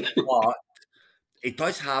 but he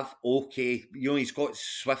does have okay. He's got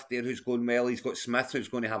Swift there who's going well. He's got Smith who's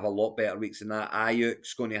going to have a lot better weeks than that.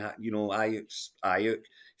 Ayuk's going to have, Ayuk.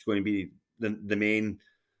 He's going to be the main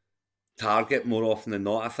target more often than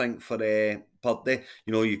not, I think, for Purdy.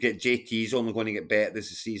 You get JT's only going to get better as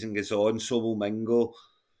the season goes on, so will Mingo.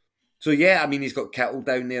 So yeah, he's got Kittle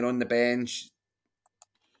down there on the bench.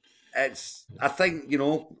 I think,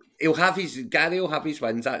 Gary will have his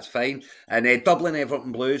wins, that's fine. And Dublin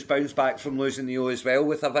Everton Blues bounced back from losing the O as well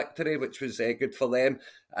with a victory, which was good for them.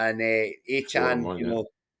 And Achan,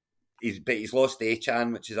 he's lost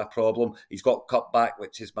Achan, which is a problem. He's got Cup back,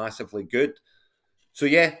 which is massively good. So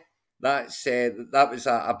yeah, that was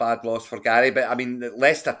a bad loss for Gary. But the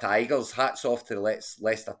Leicester Tigers, hats off to the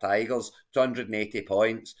Leicester Tigers, 280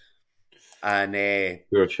 points. And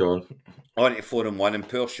poor Sean on to 4-1, and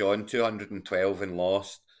poor Sean 212 and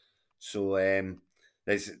lost. So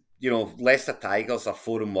there's Leicester Tigers are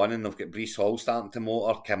 4-1, and they've got Breece Hall starting to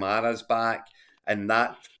motor. Kamara's back, and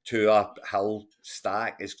that Hill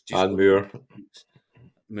stack is just and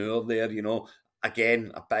Moore there.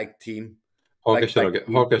 Again a big team. Hawkinson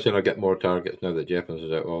will get more targets now that Jeffers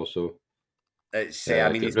is out also. It's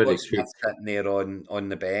he's got Smith sitting there on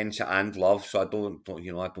the bench and Love, so I don't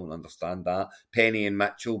understand that. Penny and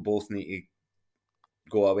Mitchell both need to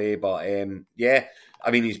go away. But yeah,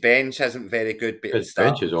 I mean his bench isn't very good, but His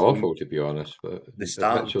bench is awful, to be honest. But the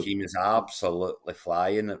starting Mitchell, team is absolutely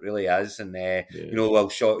flying. It really is, and yeah. well,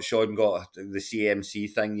 Sean got the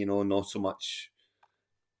CMC thing. Not so much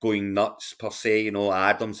going nuts per se.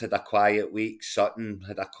 Adams had a quiet week. Sutton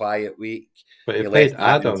had a quiet week. But he left played Aaron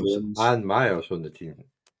Adams Jones. and Myers on the team.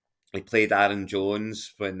 He played Aaron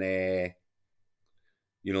Jones when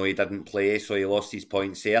he didn't play, so he lost his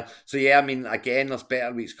points there. So yeah, I mean, again, there's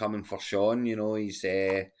better weeks coming for Sean. He's.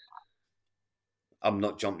 I'm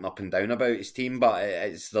not jumping up and down about his team, but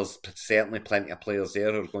there's certainly plenty of players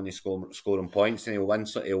there who are going to scoring points, and he'll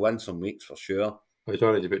win some weeks for sure. He's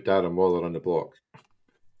already put Darren Waller on the block.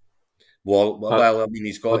 Well, I mean,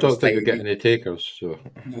 he's got. I don't think we get any takers. So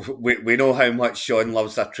we know how much Sean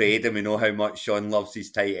loves a trade, and we know how much Sean loves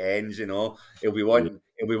his tight ends. He'll be wanting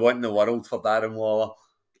the world for Darren Waller.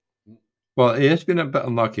 Well, he has been a bit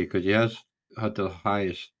unlucky because he has had the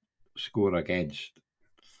highest score against.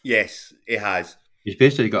 Yes, he has. He's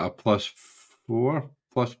basically got a +4,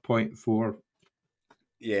 +0.4.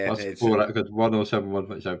 Yeah, +4 because 107,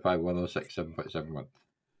 1.75, 106, 7.71.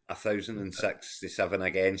 1,067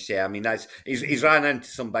 against. Yeah, I mean he's ran into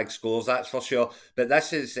some big scores, that's for sure. But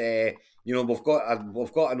this is we've got an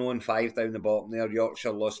 0-5 down the bottom there.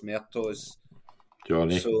 Yorkshire Los Muertos.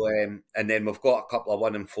 Johnny. So and then we've got a couple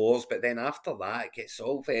of 1-4s, but then after that it gets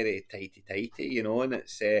all very tighty, and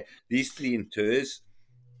it's these 3 and 2s.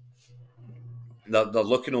 They're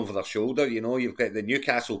looking over their shoulder. You've got the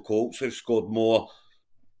Newcastle Colts who've scored more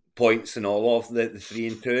points than all of the 3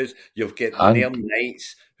 and 2s. You've got the Nairn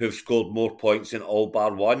Knights who've scored more points than all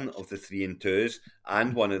bar one of the 3 and 2s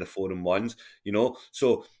and one of the 4 and 1s.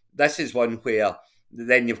 So this is one where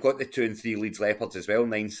then you've got the 2 and 3 Leeds Leopards as well,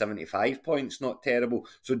 975 points, not terrible.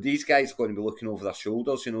 So these guys are going to be looking over their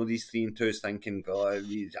shoulders. These 3 and 2s thinking, God,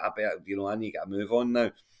 I better, I need to get a move on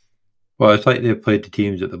now. Well, it's like they've played the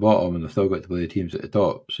teams at the bottom and they've still got to play the teams at the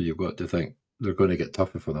top. So you've got to think they're going to get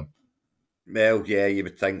tougher for them. Well, yeah, you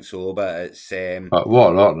would think so, but it's... But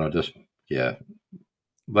Orkney are just,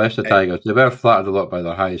 bless the Tigers. They were flattered a lot by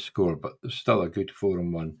their highest score, but it's still a good 4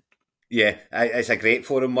 and 1. Yeah, it's a great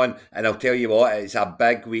 4 and 1, and I'll tell you what, it's a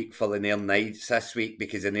big week for the Nairn Knights this week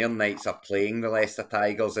because the Nairn Knights are playing the Leicester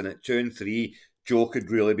Tigers, and at 2 and 3, Joe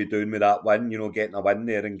could really be doing with that win, getting a win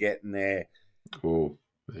there and getting... Oh,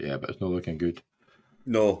 yeah, but it's not looking good.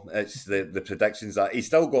 No, it's the predictions that he's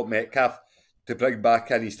still got Metcalf to bring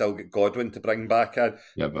back in. He's still got Godwin to bring back in.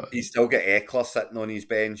 Yeah, but he's still got Eckler sitting on his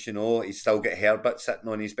bench. He's still got Herbert sitting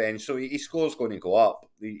on his bench. So his score's going to go up.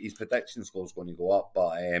 His prediction score's going to go up.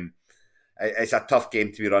 But it's a tough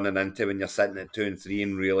game to be running into when you're sitting at 2 and 3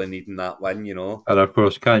 and really needing that win. And of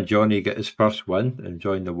course, can Johnny get his first win and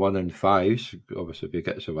join the 1 and 5s? Obviously, if he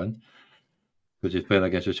gets a win. Because he's playing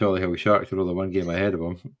against the Solihull Sharks, they're only 1 game ahead of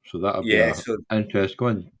him. So that'll be interest. Go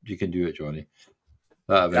on, you can do it, Johnny.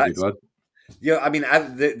 That'll be a good one. Yeah, I mean,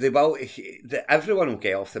 everyone will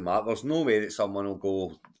get off the mark. There's no way that someone will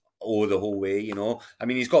go the whole way, I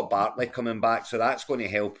mean, he's got Barkley coming back, so that's going to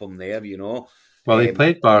help him there, Well, he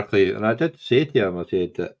played Barkley, and I did say to him, I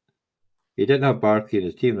said that he didn't have Barkley in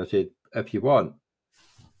his team. And I said, if you want,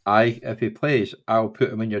 if he plays, I'll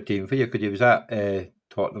put him in your team for you, because he was at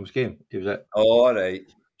Tottenham's game. He was at. Oh, all right.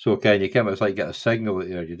 So can you come? It's like get a signal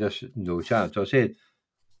there. You just no chance. So I said,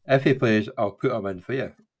 if he plays, I'll put him in for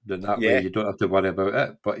you. Then that way you don't have to worry about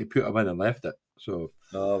it. But he put him in and left it. So.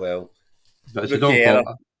 Oh well. But it's his own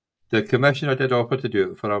fault. The commissioner did offer to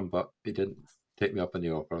do it for him, but he didn't take me up on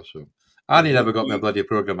the offer. So, and he never got my bloody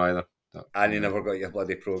program either. And he never got your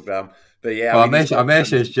bloody program. But yeah, well, I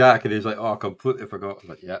messaged Jack, and he's like, "Oh, I completely forgot." I was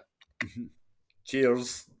like, "Yeah."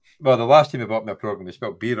 Cheers. Well, the last time he bought my program, he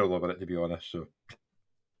spelled beer all over it, to be honest. So,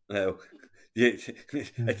 well, are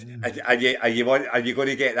you going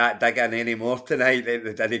to get that dig in anymore tonight?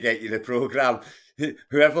 Did he get you the program?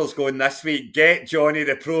 Whoever's going this week, get Johnny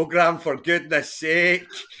the program for goodness sake.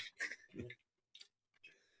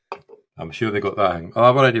 I'm sure they got that thing.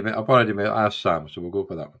 I've already asked Sam, so we'll go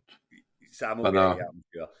for that one. Sam will get it, I'm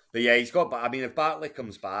sure. But yeah, he's got. But I mean, if Bartley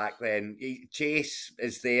comes back, then Chase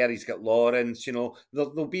is there. He's got Lawrence.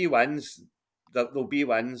 There'll be wins. There'll be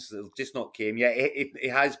wins. They'll just not came yet. He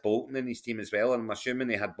has Bolton in his team as well, and I'm assuming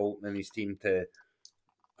he had Bolton in his team too.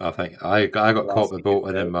 I think I got caught with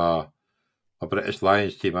Bolton in my British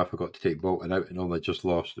Lions team. I forgot to take Bolton out and only just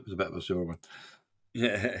lost. It was a bit of a sore one.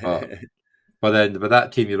 But then with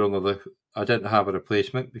that team, I didn't have a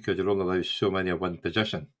replacement because you're only allowed so many of one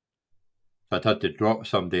position. So I'd had to drop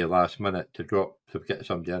somebody last minute to get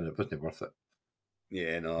somebody in. It wasn't worth it.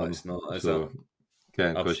 Yeah, no, it's not.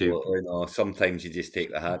 Absolutely no. no. Sometimes you just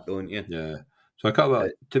take the hat, don't you? Yeah. So a couple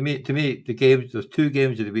of, to me, the games. There's 2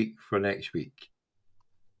 games of the week for next week.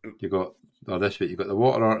 This week you've got the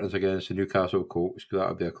Water Ortons against the Newcastle Colts, because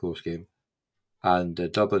that'll be a close game, and the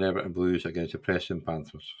Dublin Everton Blues against the Preston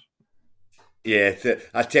Panthers. Yeah,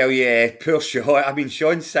 I tell you, poor Sean. I mean,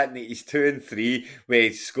 Sean's sitting at his 2 and 3, where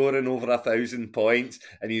he's scoring over 1,000 points,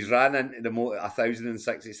 and he's ran into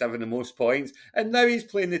 1,067, the most points, and now he's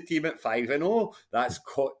playing the team at 5-0. That's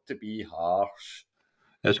got to be harsh.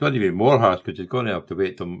 It's going to be more harsh because he's going to have to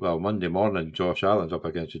wait till Monday morning. Josh Allen's up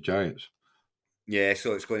against the Giants. Yeah,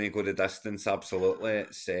 so it's going to go the distance. Absolutely,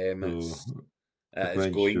 it's going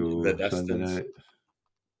the distance.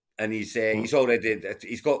 And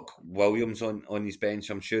he's got Williams on his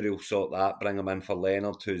bench. I'm sure he'll sort that. Bring him in for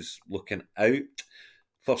Leonard, who's looking out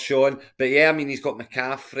for Sean. But yeah, I mean, he's got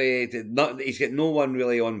McCaffrey. He's got no one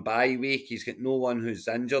really on bye week. He's got no one who's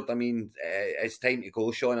injured. I mean, it's time to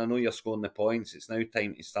go, Sean. I know you're scoring the points. It's now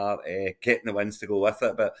time to start getting the wins to go with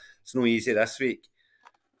it. But it's no easy this week.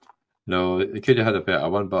 No, they could have had a better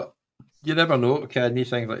one, but you never know. Ken, these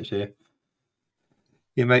things, like you say,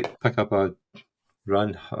 you might pick up a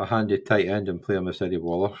handy tight end and play him instead of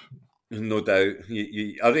Waller. No doubt.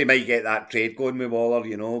 You already might get that trade going with Waller,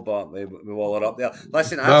 but with Waller up there.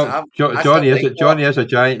 Listen, Johnny is a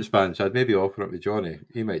Giants fan, so I'd maybe offer it to Johnny.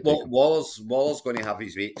 He might. Waller's going to have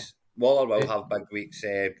his weeks. Waller will have big weeks.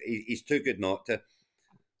 He's too good not to.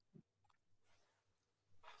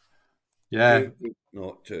 Yeah. Too good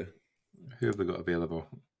not to. Who have we got available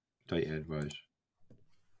tight end wise?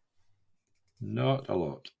 Not a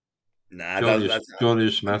lot. Nah,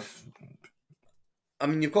 Johnny Smith. I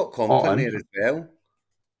mean, you've got Compton there as well.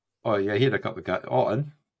 Oh yeah, he had a couple of guys.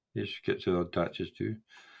 Otten, he gets to the touches too.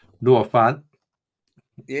 Noah Fant.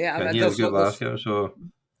 Yeah, I mean, he was good last year. So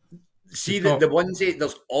see the onesie.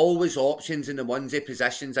 There's always options in the onesie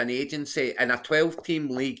positions in agency. In a 12-team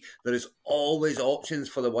league, there is always options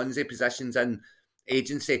for the onesie positions in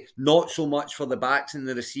agency. Not so much for the backs and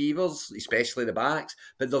the receivers, especially the backs,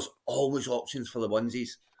 but there's always options for the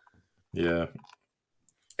onesies. Yeah.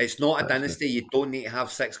 It's not a dynasty. You don't need to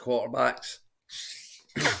have 6 quarterbacks.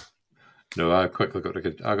 No, I quickly got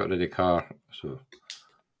rid of Carr. So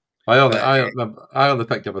I only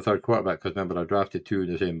picked up a third quarterback because remember I drafted 2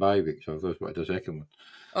 in the same bye week, so I just wanted a second one.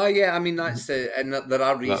 Oh yeah, I mean that's and there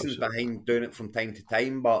are reasons behind doing it from time to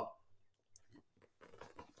time, but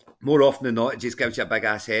more often than not, it just gives you a big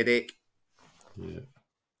ass headache. Yeah.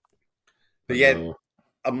 But yeah,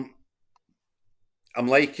 I'm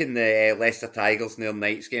liking the Leicester Tigers in their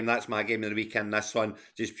Knights game. That's my game of the weekend, this one,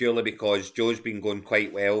 just purely because Joe's been going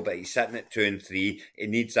quite well, but he's sitting at 2 and 3. He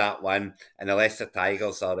needs that win, and the Leicester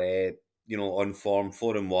Tigers are, on form,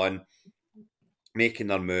 4-1, making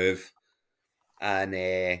their move, and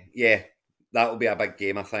that'll be a big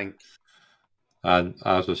game, I think. And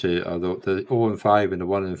as I say, the 0-5 and the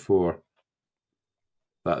 1-4,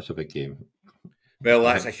 that's a big game. Well,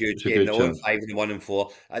 that's a huge game. The 0-5 and the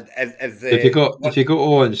 1-4. If you go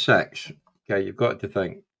 0-6, okay, you've got to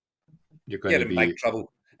think you're going to be in big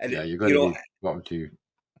trouble. Yeah, you're going to be bottom 2.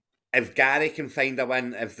 If Gary can find a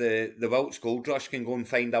win, if the Wilkes Gold Rush can go and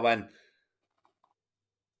find a win,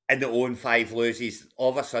 and the 0-5 loses,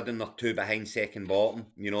 all of a sudden they're 2 behind second bottom,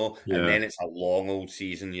 and then it's a long old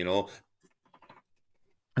season,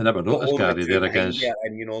 I never noticed Gary there against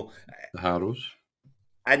the Harrows.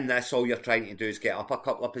 In this, all you're trying to do is get up a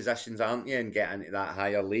couple of positions, aren't you, and get into that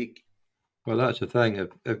higher league. Well, that's the thing.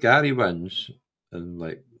 If Gary wins, and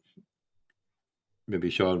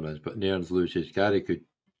maybe Sean wins, but Nairns loses, Gary could.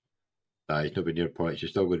 He's not be near points.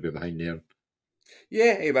 He's still going to be behind Nairn.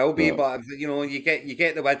 Yeah, he will be, but you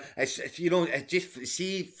get the win. It's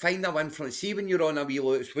find a win from. See when you're on a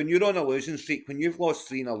when you're on a losing streak, when you've lost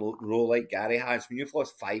 3 in a row like Gary has, when you've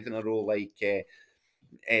lost 5 in a row like.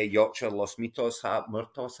 Yorkshire Los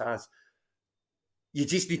Murtos has. You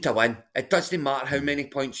just need to win. It doesn't matter how many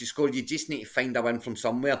points you score. You just need to find a win from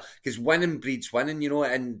somewhere because winning breeds winning.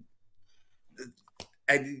 And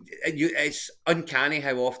it's uncanny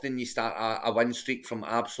how often you start a win streak from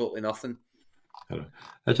absolutely nothing.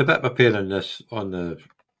 It's a bit of a pain in this on the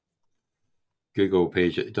Google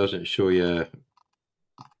page. It doesn't show you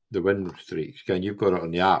the win streaks. Again, you've got it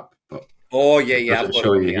on the app, but I've got it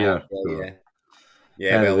on the here. App. Well,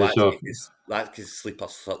 yeah, anyway, that's because sleeper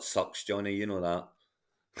sucks, Johnny. You know that.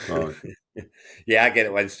 Oh. Yeah, I get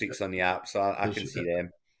it win streaks on the app, so I can see them.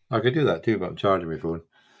 I could do that too, but I'm charging my phone.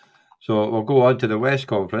 So we'll go on to the West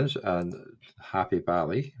Conference and Happy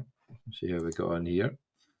Valley. See how we got on here.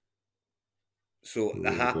 So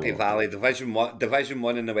the Happy Valley, Division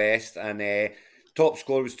 1 in the West, and top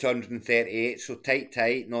score was 238. So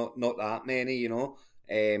tight, not that many,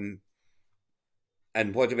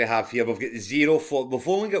 And what do we have here? We've got 0-4. We've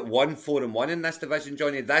only got 1-4-1 in this division,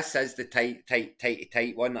 Johnny. This is the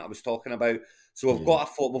tight one that I was talking about. So we've got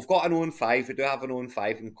we've got an 0-5. We do have an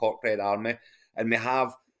 0-5 in Cork Red Army, and we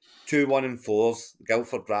have 2 1-4s,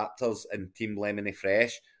 Guildford Raptors and Team Lemony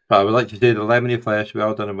Fresh. But I would like to say the Lemony Fresh,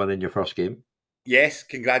 well done in winning your first game. Yes,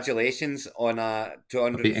 congratulations on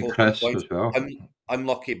 240 points. Chris as well.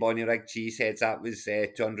 Unlucky Bonnie Rig Cheeseheads, that was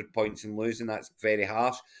 200 points and losing. That's very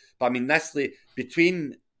harsh. But I mean, this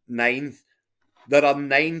between ninth, there are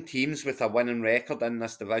 9 teams with a winning record in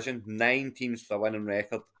this division. 9 teams with a winning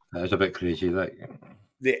record. That's a bit crazy, like.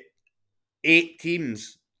 The 8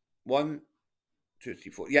 teams, 1, 2,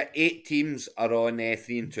 3, 4. Yeah, 8 teams are on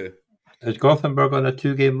 3-2. Is Gothenburg on a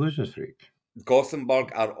 2-game losing streak?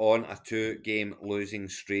 Gothenburg are on a 2-game losing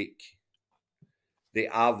streak. They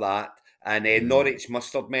are that. And Norwich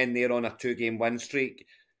Mustard Men, they're on a 2-game win streak.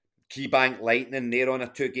 Keybank Lightning, they're on a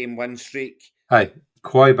 2-game win streak. Hi,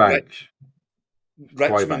 Koi Banks.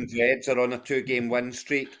 Richmond Reds are on a 2-game win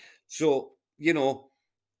streak. So,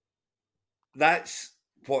 that's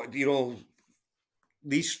what,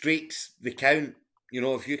 these streaks, they count.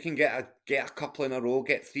 If you can get a couple in a row,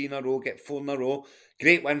 get 3 in a row, get 4 in a row.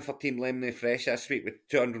 Great win for Team Lemony Fresh this week with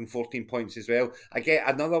 214 points as well. I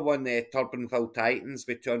get another one, Turbanville Titans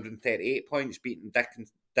with 238 points, beating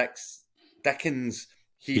Dickens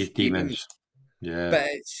Heath Demons. Yeah. But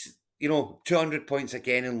it's, 200 points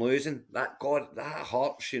again and losing. That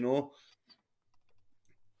hurts, You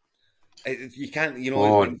can't,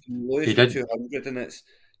 lose 200 and it's...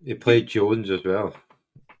 He played Jones as well.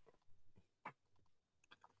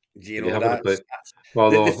 The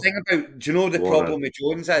thing about, do you know the problem with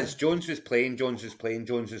Jones is? Jones was playing, and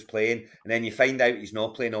then you find out he's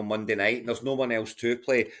not playing on Monday night, and there's no one else to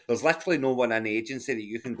play. There's literally no one in the agency that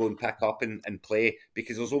you can go and pick up and play,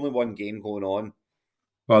 because there's only one game going on.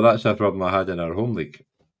 Well, that's a problem I had in our home league.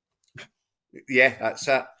 Yeah, that's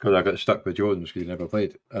it. Because I got stuck with Jones because he never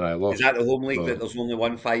played, and I lost. Is that the home league that there's only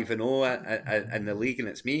 1-5-0 in the league, and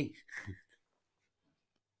it's me?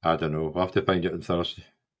 I don't know. We'll have to find it on Thursday.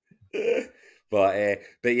 But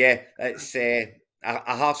yeah, it's a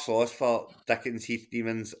harsh loss for Dickens Heath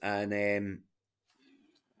Demons, and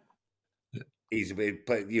he's,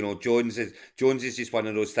 Jones is just one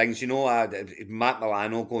of those things. Matt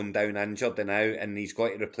Milano going down injured now, and he's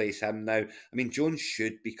got to replace him now. I mean, Jones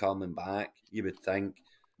should be coming back, you would think,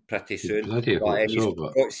 pretty soon. He's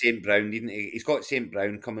got St. Brown, didn't he? He's got St.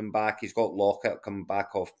 Brown coming back. He's got Lockett coming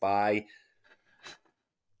back off bye.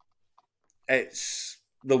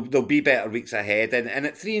 There'll be better weeks ahead, and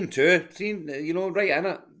at 3-2, right in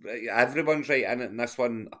it. Everyone's right in it in this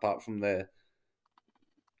one, apart from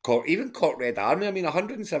even Cork Red Army. I mean,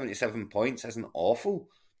 177 points isn't awful,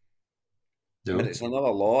 but it's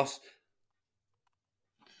another loss,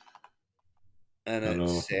 and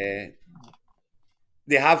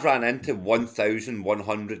they have ran into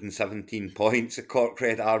 1,117 points at Cork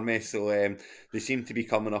Red Army, so they seem to be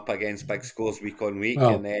coming up against big scores week on week.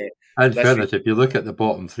 Well, and fairness, if you look at the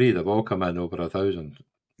bottom 3, they've all come in over 1,000.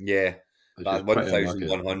 Yeah, that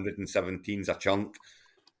 1,117 is a chunk.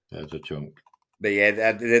 Yeah, it's a chunk. But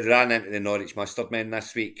yeah, they ran into the Norwich Mustard Men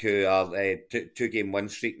this week, who are 2-game win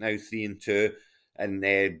streak now, 3-2. And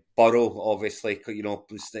Burrow, obviously,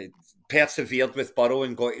 persevered with Burrow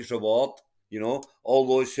and got his reward. All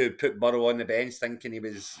those who put Burrow on the bench thinking he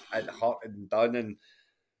was hurt and done, and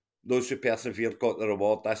those who persevered got the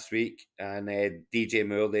reward this week. And DJ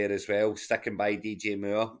Moore there as well, sticking by DJ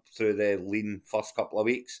Moore through the lean first couple of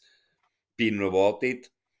weeks, being rewarded.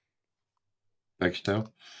 Big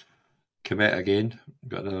still. Komet again,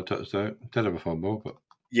 got another touchdown. Terrible fumble, but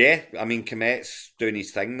yeah, I mean, Komet's doing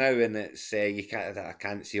his thing now, and it's I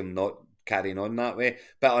can't see him not carrying on that way.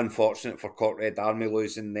 Bit unfortunate for Cork Red Army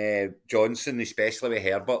losing Johnson, especially with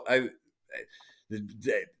Herbert out.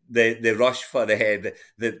 The rush for the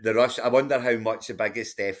rush. I wonder how much the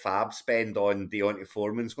biggest Fab spend on Deontay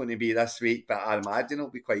Foreman's going to be this week, but I imagine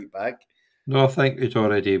it'll be quite big. No, I think he's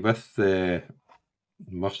already with the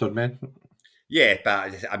Mustard Men. Yeah,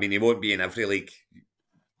 but I mean, he won't be in every league.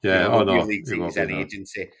 Yeah, there'll be leagues that he's in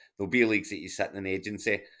agency. There'll be leagues that he's sitting in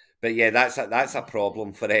agency. But yeah, that's a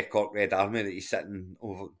problem for Cork Red Army that he's sitting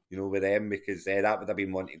over, with them, because that would have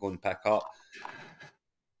been one to go and pick up.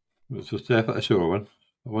 It's definitely a sore one.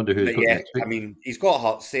 I wonder who's got next week. I mean, he's got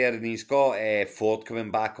Hurts there, and he's got Ford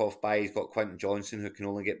coming back off by. He's got Quinton Johnson, who can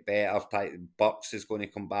only get better. Bucks is going to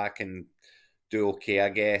come back and do okay, I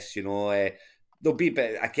guess. There'll be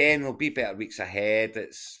better weeks ahead.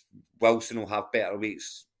 Wilson will have better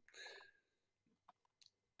weeks.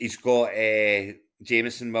 He's got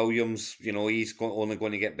Jameson Williams, he's only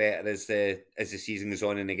going to get better as the season goes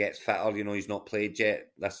on and he gets fitter. He's not played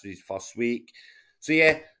yet. This is his first week. So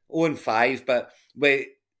yeah, 0-5, but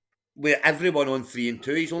with everyone on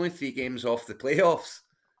 3-2, he's only 3 games off the playoffs.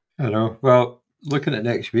 I know. Well, looking at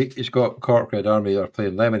next week, he's got Cork Red Army are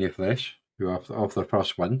playing Lemony Fresh, who are off their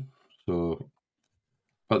first win. So,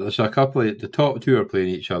 but there's a couple of the top two are playing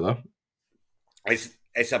each other.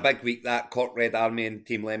 It's a big week, that Cork Red Army and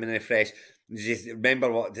Team Lemony Fresh. Just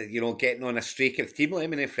remember what getting on a streak. If Team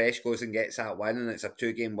Lemony Fresh goes and gets that win, and it's a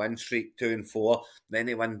 2-game win streak, 2-4, then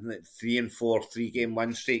they win 3-4, 3-game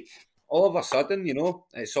win streak. All of a sudden,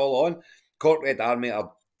 it's all on. Cork Red Army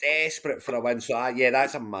are desperate for a win, so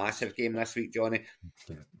that's a massive game this week, Johnny.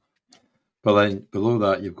 Yeah. But then below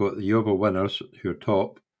that, you've got the Yeovil Winners, who are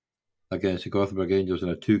top, against the Gothenburg Angels in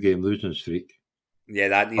a 2-game losing streak. Yeah,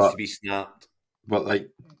 that needs to be snapped. But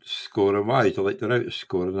scoring wise, they're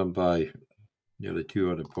outscoring them by nearly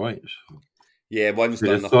 200 points. Yeah, one's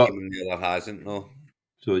done nothing and the other hasn't, no.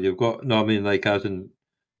 So you've got, as in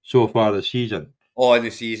so far this season. Oh, in the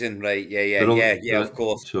season, right, yeah, of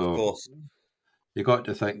course, of course. You've got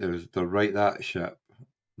to think they're right that ship.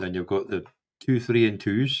 Then you've got the 2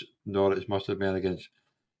 3-2s, Norwich must have been against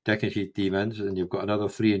Dickenshire Demons, and you've got another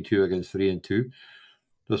 3-2 against 3-2.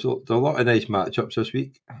 There's a lot of nice matchups this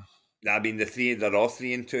week. I mean, they're all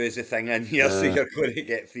 3-2 is the thing in here, so you're going to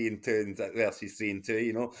get 3-2 versus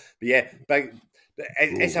 3-2, But yeah,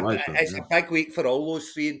 it's a big week for all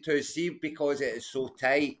those 3-2s. See, because it is so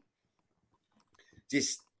tight.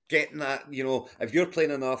 Just getting that, if you're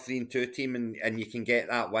playing another 3-2 team and you can get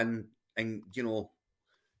that win, and you're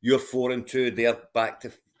 4-2, they're back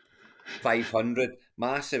to 500.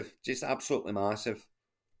 Massive, just absolutely massive.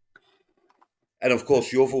 And of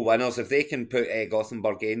course, Yeovil Winners, if they can put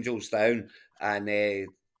Gothenburg Angels down, and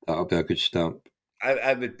that'll be a good stamp.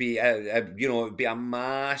 It would be, it would be a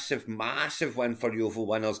massive, massive win for Yeovil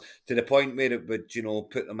Winners, to the point where it would,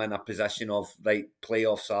 put them in a position of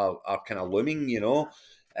playoffs are kind of looming. It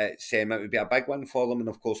would be a big win for them, and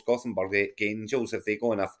of course, Gothenburg Angels, if they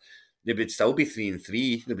go enough, they would still be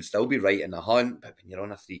 3-3. They would still be right in the hunt. But when you're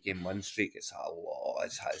on a 3-game win streak, it's a lot.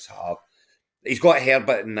 It's hard. He's got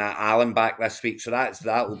Herbert and Allen back this week, so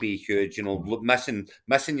that will be huge. Missing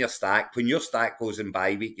your stack. When your stack goes in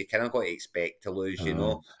bye week, you kind of got to expect to lose. And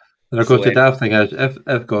of course, the daft thing is,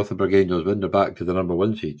 if Gothenburg Angels win, they're back to the number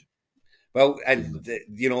 1 seed. Well, and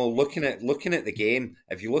looking at the game,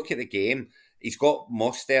 if you look at the game, he's got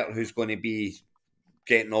Mostert, who's going to be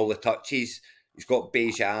getting all the touches. He's got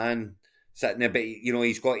Bejan sitting there, but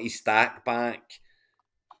he's got his stack back,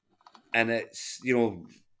 and it's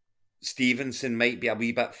Stevenson might be a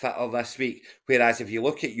wee bit fitter this week. Whereas if you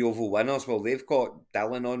look at Yeovil Winners, well, they've got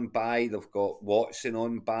Dillon on bye, they've got Watson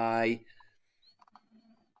on bye,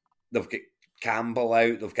 they've got Campbell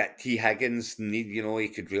out, they've got T. Higgins. He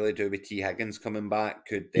could really do with T. Higgins coming back.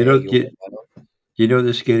 The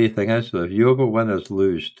scary thing is, though, if Yeovil Winners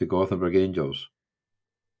lose to Gothenburg Angels,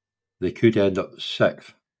 they could end up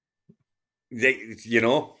 6th.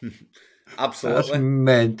 Absolutely. That's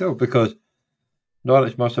mental, because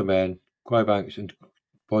Norwich Musselmen, Quaybanks and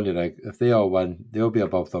Bonnyrigg, if they all win, they'll be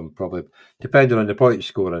above them, probably, depending on the point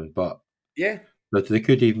scoring, but yeah, but they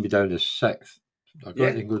could even be down to 6th. I think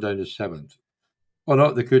they can go down to 7th. Or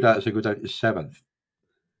not, they could actually go down to 7th.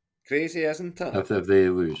 Crazy, isn't it? If they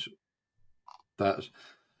lose. That's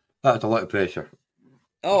a lot of pressure.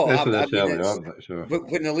 Oh, when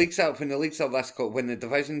the leagues are this, when the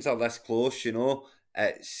divisions are this close,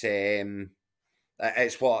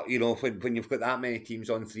 it's what when you've got that many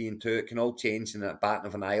teams on 3-2, it can all change in the bat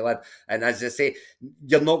of an eyelid. And as I say,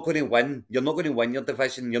 you're not going to win. You're not going to win your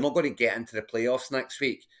division. You're not going to get into the playoffs next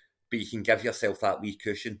week, but you can give yourself that wee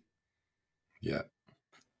cushion. Yeah,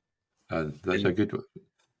 and that's a good one.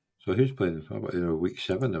 So who's playing? How about week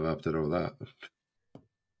 7 after all that?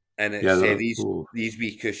 And it's these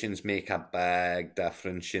wee cushions make a big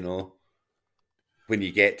difference, When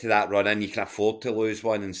you get to that run in, you can afford to lose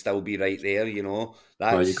one and still be right there, Well,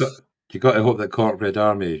 you got to hope that Cork Red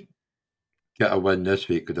Army get a win this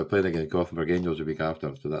week, because they're playing against Gothenburg Angels the week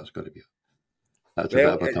after, so that's got to be a bit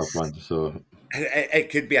of a tough one. So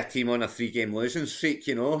it could be a team on a 3-game losing streak,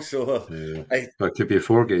 So it could be a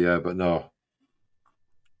 4-game, but no.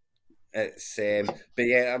 It's but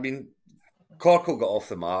yeah, I mean, Cork will get off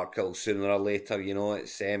the mark sooner or later.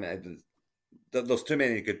 It's there's too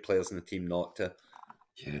many good players in the team not to.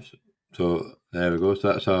 Yes. So there we go.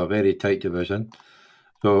 So that's a very tight division.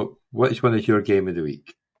 So which one is your game of the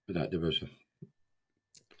week in that division?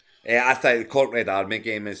 I think the Cork Red Army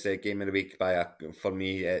game is the game of the week for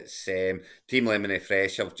me. It's Team Lemony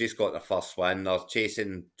Fresh. I've just got their first win. They're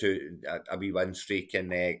chasing a wee win streak,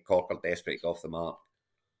 and Cork are desperate to go off the mark.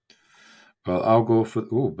 Well, I'll go for...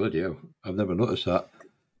 Oh, bloody hell. I've never noticed that.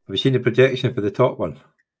 Have you seen the projection for the top one?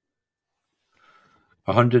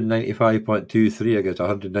 195.23 against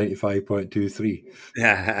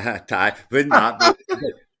 195.23. Tie. Wouldn't that be...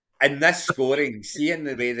 And this scoring, seeing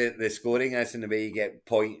the way that the scoring is and the way you get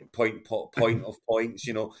point of points,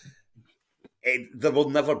 there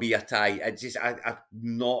will never be a tie. And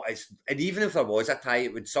even if there was a tie,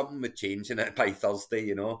 something would change in it by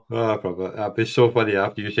Thursday, Oh, probably. That'd be so funny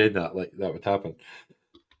after you saying that, like that would happen.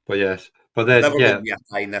 But yes, but then never going to be a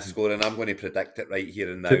tie in this scoring. I'm going to predict it right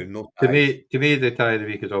here and now. To me, the tie of the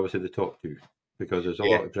week is obviously the top two because there's a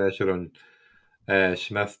lot of pressure on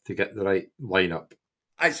Smith to get the right lineup.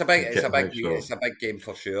 It's a big game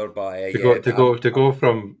for sure. But to go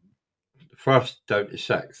from first down to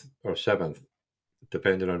sixth or seventh,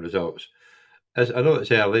 depending on results. I know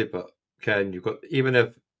it's early, but even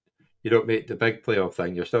if you don't make the big playoff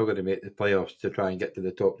thing, you're still going to make the playoffs to try and get to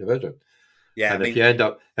the top division. Yeah, and if you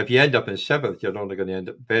end up in seventh, you're only going to end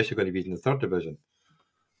up basically going to be in the third division.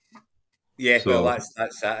 Yeah, so, well, that's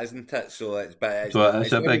that, isn't it? So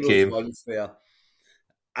it's a big game.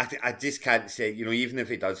 I just can't say, even if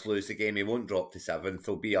he does lose the game, he won't drop to seventh.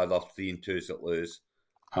 There'll be other 3 and 2s that lose.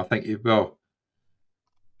 I think he will.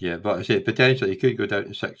 Yeah, but I say potentially he could go down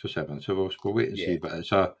to 6th or 7th. So we'll wait and see. But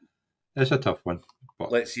it's a tough one.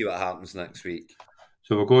 But let's see what happens next week.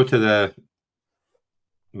 So we'll go to the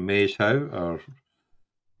Maze How, or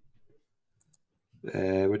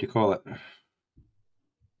what do you call it?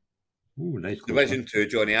 Ooh, nice. Division 2,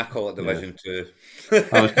 Johnny. I call it Division 2.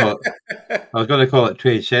 I was going to call it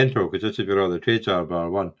Trade Central because this is where all the trades are, bar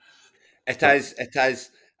one. It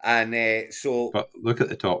is. And so... But look at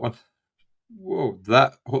the top one. Whoa,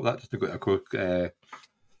 hope that doesn't got a quick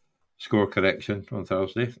score correction on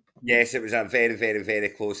Thursday. Yes, it was a very, very, very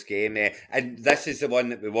close game. And this is the one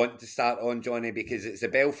that we want to start on, Johnny, because it's the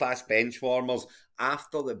Belfast Benchwarmers.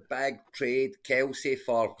 After the big trade, Kelsey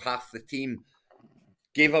for half the team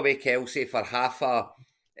gave away Kelsey for half a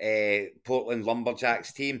Portland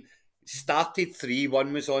Lumberjacks team. Started 3,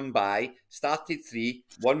 1 was on bye. Started 3,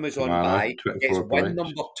 1 was on bye. It's win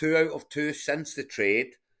number 2 out of 2 since the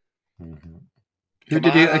trade. Mm-hmm. Who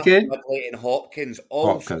did he again? And Hopkins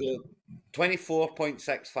all scored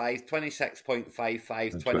 24.65,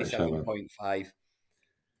 26.55, 27.5.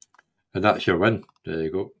 And that's your win. There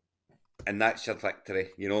you go. And that's your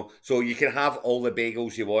victory, So you can have all the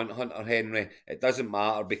bagels you want, Hunter Henry. It doesn't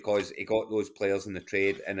matter because he got those players in the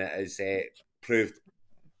trade and it has proved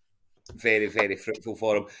very, very fruitful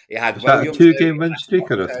for him. He had Is that a 2-game win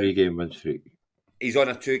streak or a 3-game win streak? He's on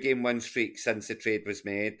a 2-game win streak since the trade was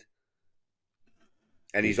made.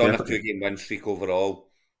 And he's on a 2-game win streak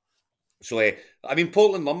overall. So,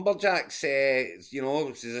 Portland Lumberjacks, as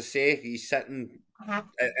I say, he's sitting...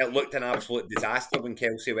 It looked an absolute disaster when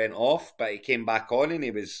Kelsey went off, but he came back on and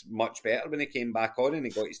he was much better when he came back on and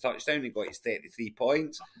he got his touchdown, he got his 33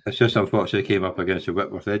 points. It's just unfortunate he came up against the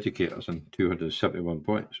Whitworth Educators and 271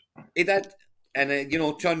 points. He did. And,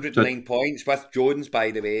 209 points with Jones,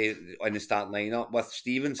 by the way, in the starting lineup, with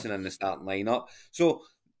Stevenson in the starting lineup. So,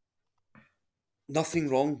 nothing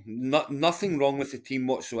wrong. Nothing wrong with the team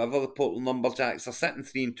whatsoever. The Portland Lumberjacks are sitting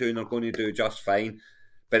 3 and 2 and are going to do just fine.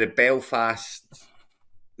 But the Belfast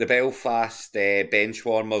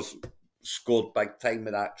Benchwarmers scored big time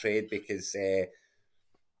with that trade because the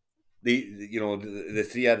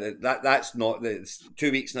three are that's not the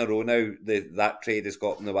 2 weeks in a row now. That trade has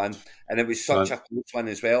gotten the win, and it was such a close one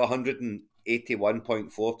as well. 181.4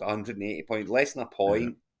 to 180 points, less than a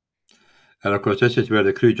point. Yeah. And of course, this is where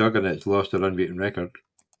the Crew Juggernauts lost their unbeaten record.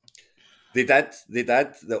 They did. They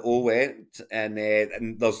all went, and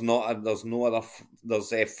there's 4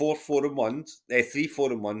 4-1, 3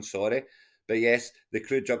 4-1. Sorry, but yes, the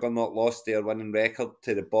Crew Juggernaut lost their winning record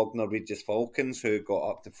to the Bognor Regis Falcons, who got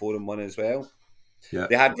up to 4-1 as well. Yeah,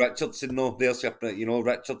 they had Richardson though. There's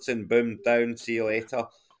Richardson, boom, down. See you later.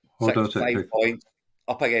 5 points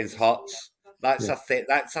up against Hearts. That's a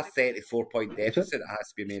 34-point deficit that has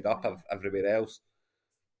to be made up of everywhere else.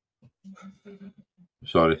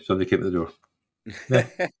 Sorry, somebody came to the door.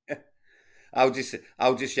 I'll just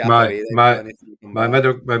yap away. My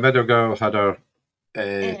middle girl had her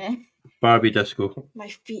Barbie disco. My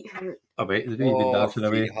feet hurt. I bet they've been dancing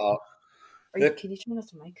away. Can you turn off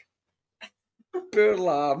the mic? Poor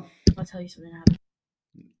lamb. I'll tell you something happened.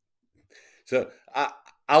 So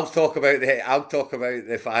I'll talk about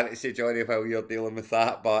the fantasy, Johnny, while you're dealing with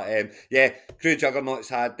that. But Crew Juggernauts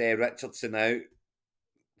had Richardson out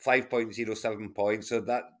 5.07 points. So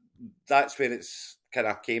that's where it's kind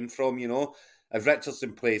of came from, you know. If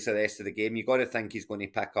Richardson plays the rest of the game, you've got to think he's going to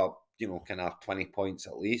pick up, you know, kind of 20 points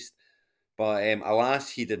at least. But alas,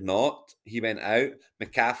 he did not. He went out.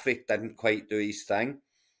 McCaffrey didn't quite do his thing.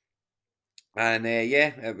 And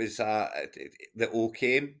it was the O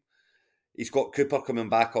came. He's got Cooper coming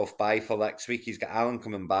back off bye for next week. He's got Allen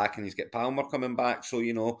coming back and he's got Palmer coming back. So,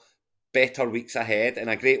 you know, better weeks ahead. And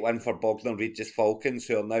a great win for Bogdan Regis Falcons,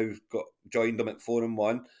 who are now joined them at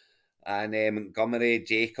 4-1. And Montgomery,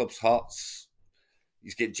 Jacobs, Hurts.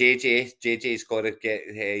 He's got JJ. JJ's got to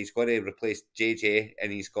he's got to replace JJ,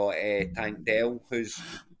 and he's got Tank Dell, who's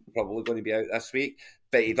probably going to be out this week.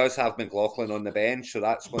 But he does have McLaughlin on the bench, so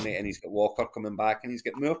that's going to. And he's got Walker coming back, and he's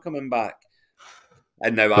got Moore coming back.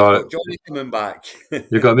 And now I've got Johnny coming back.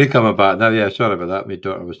 You've got me coming back now. Yeah, sorry about that. My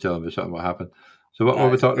daughter was telling me something what happened. So what were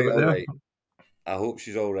we talking about there? Right. I hope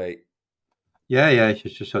she's all right. Yeah.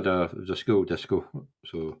 She's just had a school disco.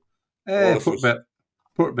 So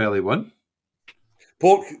pork belly won.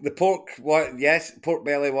 Pork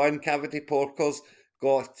belly won. Cavity Porkers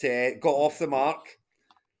got off the mark.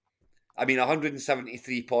 I mean,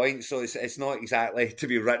 173 points, so it's not exactly to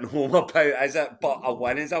be written home about, is it? But a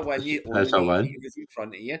win is a win. It's a win. He was in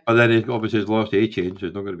front of you. And then he obviously has lost A-Chain, so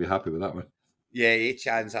he's not going to be happy with that one. Yeah,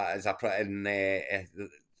 A-Chain's is a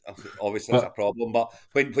obviously it's a problem. But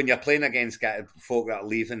when you're playing against folk that are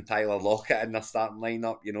leaving Tyler Lockett in their starting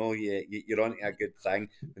lineup, you know, you're on a good thing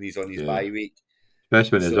when he's on his bye week.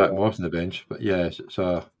 Especially when there's Zach Moss on the bench. But yes, it's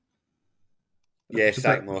a... Yeah,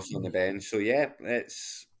 Zach Moss on the bench. So yeah,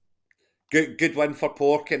 it's... Good win for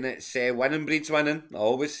Pork, and it's winning breeds winning. I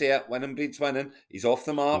always say it, winning breeds winning. He's off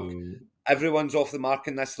the mark. Everyone's off the mark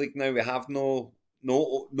in this league now. We have no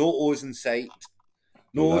O's in sight.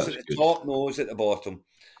 No O's at the top, no O's at the bottom.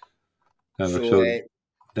 So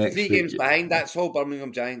 3 games behind, that's all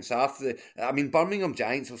Birmingham Giants are. Birmingham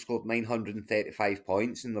Giants have scored 935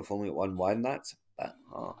 points and they've only won 1. That's a bit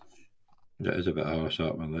harsh. That is a bit harsh,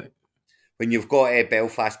 that one, like. When you've got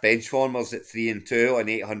Belfast Benchwarmers at 3-2 on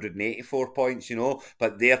 884 points, you know,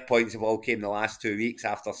 but their points have all came the last 2 weeks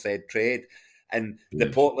after said trade. And the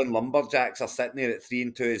Portland Lumberjacks are sitting there at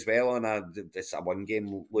 3-2 as well on it's a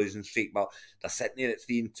 1-game losing streak, but they're sitting there at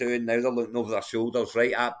 3-2 and now they're looking over their shoulders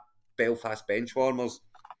right at Belfast Benchwarmers.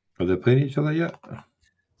 Are they playing each other yet?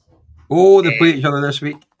 Oh, they're playing each other this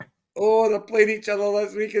week. Oh, they're playing each other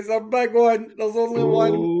this week. It's a big one. There's only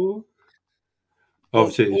one.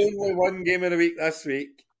 There's only 1 game of the week this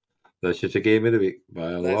week. That's just a game of the week.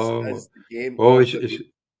 By a long... This is the game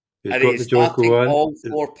he's got the Joko on. All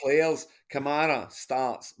 4 players. Kamara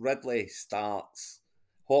starts. Ridley starts.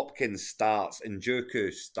 Hopkins starts. And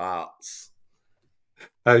Njoku starts.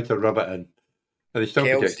 How to rub it in. And still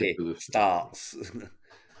Kelsey starts.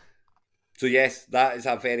 So yes, that is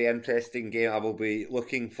a very interesting game. I will be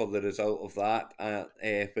looking for the result of that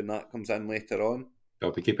when that comes in later on.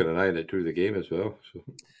 I'll be keeping an eye on it through the game as well. So.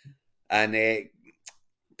 And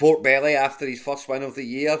Pork Belly, after his first win of the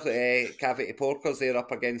year, Cavity Porkers, they're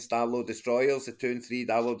up against Darlow Destroyers, the 2-3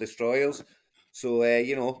 Darlow Destroyers. So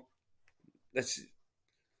you know, it's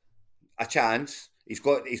a chance. He's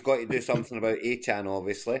got to do something about A-Chan,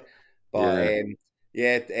 obviously. But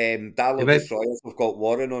Darlow Destroyers have got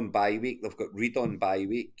Warren on bye week. They've got Reed on bye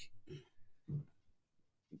week.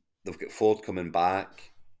 They've got Ford coming back.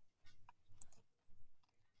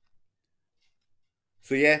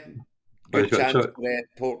 So yeah, good chance for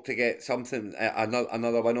Pork to get something,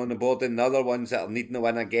 another win on the board. And the other ones that are needing a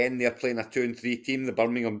win again, they're playing a 2-3 team. The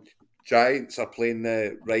Birmingham Giants are playing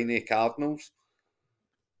the Rhine Cardinals.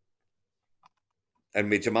 And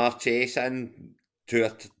with Jamar Chase in,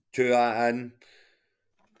 Tua in,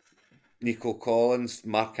 Nico Collins,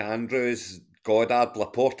 Mark Andrews, Goddard,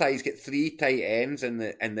 Laporta. He's got 3 tight ends in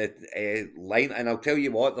the line, and I'll tell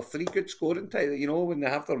you what, they're 3 good scoring tight. You know, when they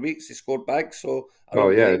have their weeks, they score big. So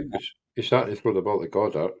he's starting to throw the ball to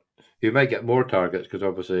Goddard. He might get more targets because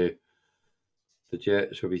obviously the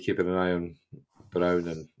Jets will be keeping an eye on Brown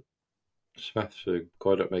and Smith, so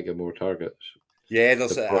Goddard might get more targets. Yeah,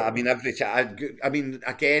 there's. Again,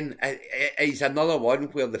 it's another one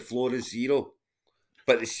where the floor is 0,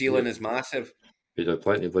 but the ceiling is massive. He's had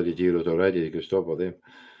plenty of bloody zeros already. You could stop with them.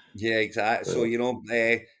 Yeah, exactly. So, you know,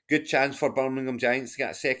 good chance for Birmingham Giants to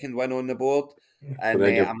get a second win on the board. And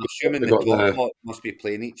I'm assuming the top lot must be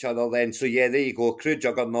playing each other then. So, yeah, there you go. Crew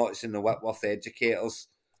Juggernauts and the Whitworth Educators.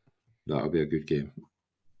 That'll be a good game.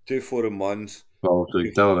 2 4-1s. Well, so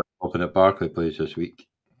Dylan hoping at Barclay plays this week.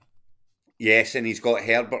 Yes, and he's got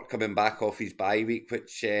Herbert coming back off his bye week,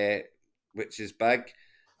 which is big.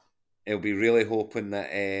 He'll be really hoping that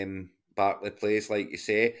Barkley plays, like you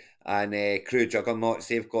say. And Crew Juggernauts,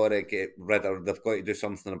 they've got to they've got to do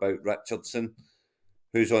something about Richardson,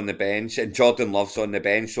 who's on the bench, and Jordan Love's on the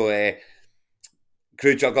bench. So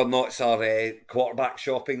Crew Juggernauts are quarterback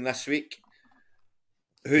shopping this week.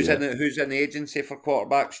 Who's in the agency for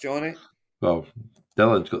quarterbacks, Johnny? Well,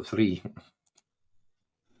 Dylan's got 3.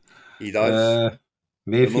 He does.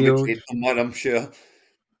 Mayfield. One, I'm sure.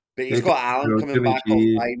 But he's got Allen coming back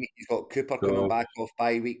off bye week. He's got Cooper coming back off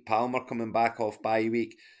bye week. Palmer coming back off bye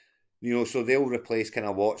week. So they'll replace kind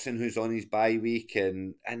of Watson, who's on his bye week,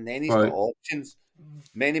 and then he's got options.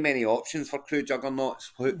 Many options for Crew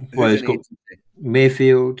Juggernauts. He's got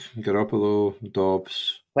Mayfield, Garoppolo,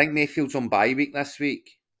 Dobbs. I think Mayfield's on bye week this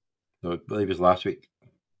week. No, I believe it was last week.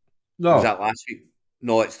 No. Was that last week?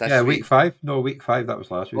 No, it's this week. Yeah, week 5. No, week 5, that was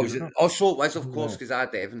last week. So it was, of course, because I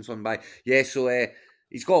had Evans on bye. Yeah, so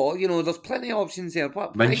he's got, there's plenty of options there.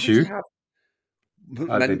 Minshew.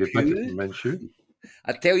 Minshew.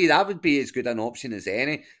 I tell you, that would be as good an option as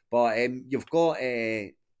any. But you've got,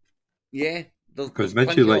 because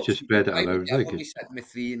Minshew likes to spread it around. Why would you sit with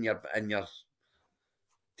 3 in your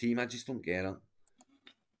team? I just don't get it.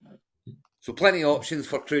 So plenty of options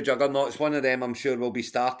for Crew Juggernauts. One of them, I'm sure, will be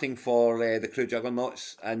starting for the Crew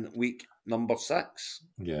Juggernauts in week number 6.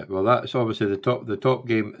 Yeah, well, that's obviously the top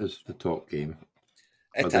game is the top game.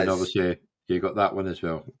 Then obviously you got that one as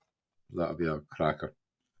well. That'll be a cracker.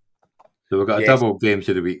 So we've got a double games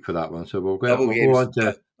of the week for that one. So we'll go on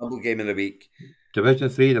to double game of the week. Division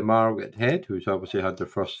 3, the Margate Head, who's obviously had their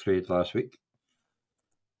first trade last week.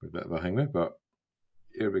 A bit of a hanger, but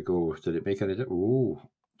here we go. Did it make any difference? Oh,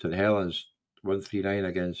 St Helens 139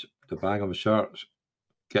 against the Bangham Sharks,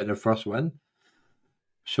 getting their first win.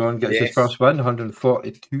 Sean gets his first win,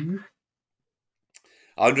 142.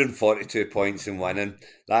 142 points in winning.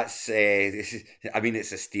 That's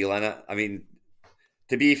it's a steal, innit? I mean,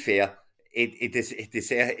 to be fair,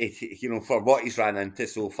 for what he's ran into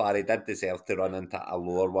so far, he did deserve to run into a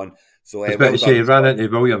lower one. So I was about to say he ran into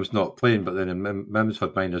Williams not playing, but then Mims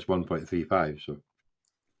had minus 1.35, so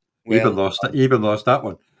even lost that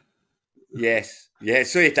one. Yes,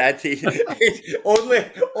 so he did. Only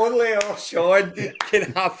Sean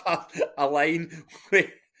can have a line where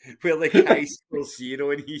the guy scores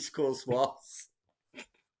 0 and he scores worse.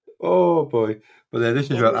 Oh boy! But then this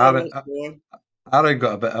is where Aaron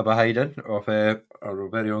got a bit of a hiding off our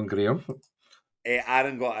very own Graham.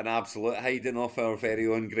 Aaron got an absolute hiding off our very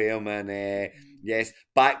own Graham, and yes,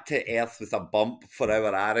 back to earth with a bump for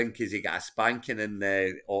our Aaron because he got a spanking in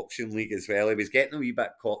the auction league as well. He was getting a wee bit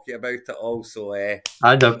cocky about it all, so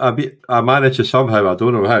and I managed to somehow, I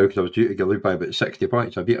don't know how, because I was due to get lead by about 60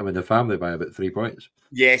 points. I beat him in the family by about 3 points.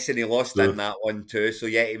 Yes, and he lost in that one too. So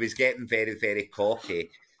yeah, he was getting very, very cocky.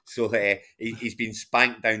 So he's been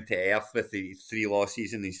spanked down to earth with the 3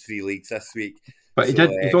 losses in these 3 leagues this week. But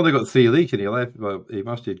he's only got 3 leagues and he left. Well, he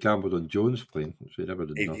must have gambled on Jones playing, so he never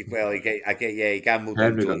did nothing. He gambled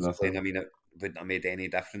on Jones playing. I mean, it wouldn't have made any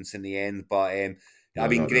difference in the end. But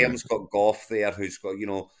Graham's got Goff there, who's got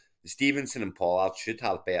Stevenson and Pollard should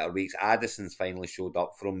have better weeks. Addison's finally showed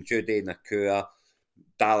up for him. Jude Nakua,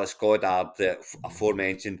 Dallas Goddard, the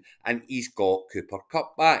aforementioned, and he's got Cooper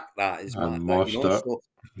Kupp back. That is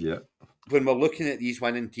yeah. When we're looking at these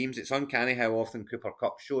winning teams, it's uncanny how often Cooper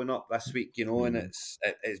Kupp's showing up this week, and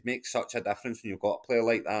it makes such a difference when you've got a player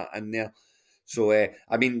like that in there. So,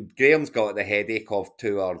 Graham's got the headache of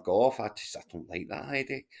 2 hour golf. I don't like that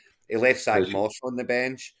headache. He left Zach Moss on the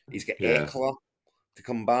bench. He's got Eckler to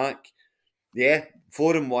come back. Yeah,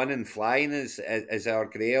 4-1 and flying is our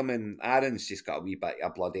Graham, and Aaron's just got a wee bit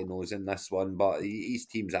of bloody nose in this one, but his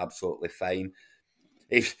team's absolutely fine.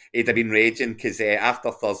 He'd have been raging because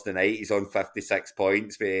after Thursday night he's on 56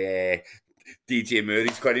 points with DJ Moore.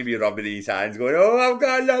 He's going to be rubbing his hands going, "Oh, I've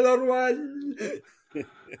got another one."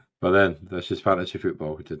 But then this is fantasy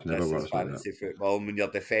football. It never works. This is fantasy football. When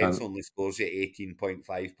your defence only scores you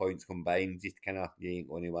 18.5 points combined, you ain't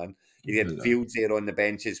going to win. You had Fields there on the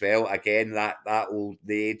bench as well. Again, the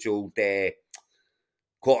age-old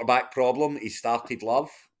quarterback problem. He started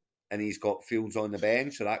Love. And he's got Fields on the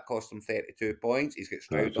bench, so that cost him 32 points. He's got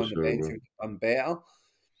Stroud on the bench, who's done better.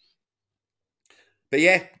 But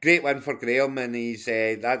yeah, great win for Graham, and he's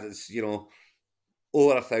that is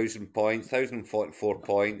over 1,000 points, 1,044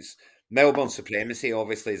 points. Melbourne Supremacy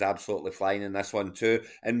obviously is absolutely flying in this one too,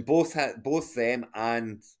 and both them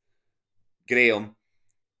and Graham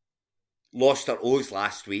lost their O's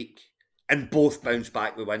last week. And both bounce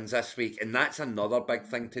back with wins this week. And that's another big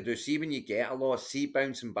thing to do. See, when you get a loss,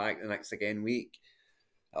 bouncing back the next week.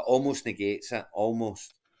 It almost negates it.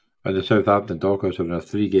 Almost. And the Southampton Dockers are in a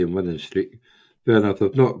 3-game winning streak. Fair enough,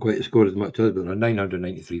 they've not quite scored as much as but they're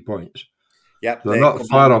 993 points. Yep, They're not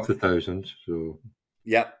far off the thousands. So.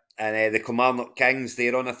 Yep. And the Kilmarnock Kings,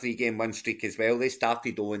 they're on a 3-game win streak as well. They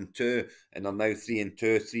started 0-2 and are now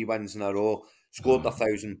 3-2, 3 wins in a row. Scored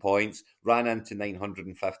 1,000 points, ran into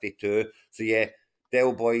 952. So yeah,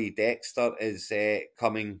 Del Boy Dexter is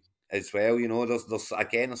coming as well. You know, there's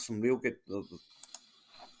some real good.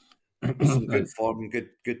 There's some good form,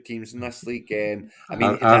 good teams in this league. I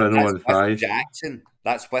mean, Aaron that's with 0-5. Jackson.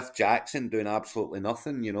 That's with Jackson doing absolutely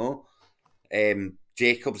nothing. You know.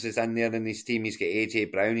 Jacobs is in there in his team. He's got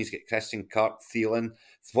AJ Brown. He's got Christian Kirk, Thielen.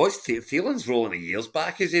 Thielen's rolling the years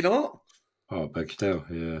back, is he not? Oh, big still,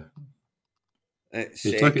 yeah.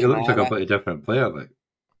 He looks like a bloody different player. Like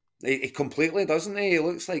he completely, doesn't he? He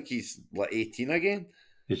looks like he's like 18 again.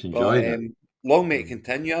 He's enjoying it. Long may it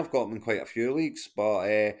continue. I've got him in quite a few leagues, but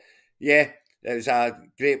yeah, it was a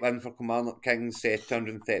great win for Kilmarnock Kings.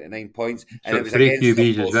 239 points, and it was 3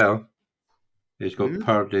 QBs as well. He's got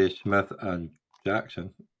Purdy, Smith, and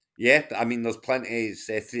Jackson. Yeah, I mean, there's plenty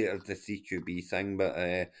of the 3 QB thing, but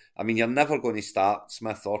I mean, you're never going to start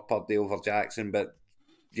Smith or Purdy over Jackson, but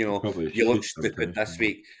you know, you look stupid this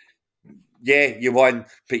week. Yeah, you won,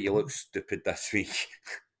 but you look stupid this week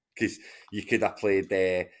because you could have played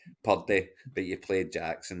Purdy, but you played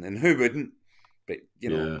Jackson, and who wouldn't? But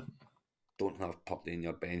you know, don't have Purdy in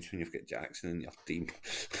your bench when you've got Jackson in your team.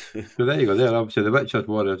 So there you go. There, obviously, the Witchers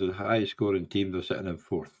Warriors are the highest scoring team. They're sitting in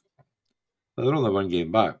 4th. They're only 1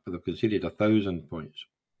 game back, but they've conceded 1,000 points.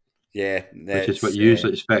 Yeah, which is what you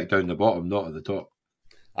usually expect down the bottom, not at the top.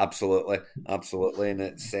 Absolutely, and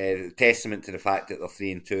it's a testament to the fact that they're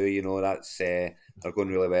 3-2. You know, that's they're going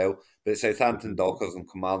really well. But Southampton Dockers and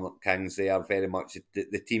Kilmarnock Kings, they are very much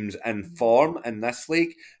the teams in form in this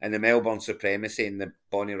league. And the Melbourne Supremacy and the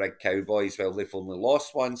Bonnyrigg Cowboys, well, they've only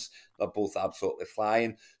lost once. They're both absolutely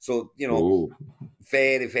flying. So you know,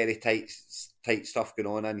 very very tight stuff going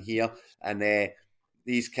on in here. And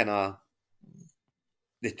these kind of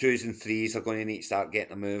the 2s and 3s are going to need to start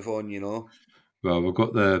getting a move on. You know. Well, we've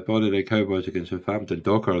got the Bonnyrigg Cowboys against Southampton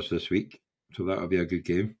Dockers this week, so that'll be a good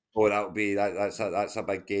game. Oh, that'll be that's a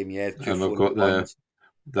big game, yeah. And we've got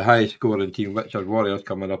the highest scoring team, Witchers Warriors,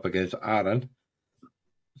 coming up against Aaron.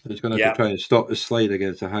 So he's going to have to try and stop the slide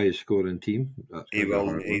against the highest scoring team. He will.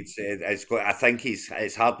 I think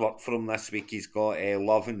it's hard work for him this week. He's got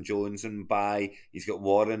Love and Jones on bye. He's got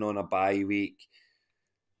Warren on a bye week.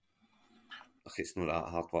 It's not that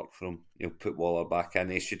hard work for him. He'll put Waller back in.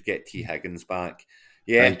 He should get T. Higgins back.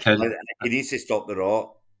 Yeah, he needs to stop the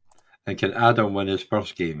rot. And can Adam win his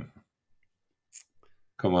first game?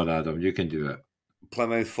 Come on, Adam, you can do it.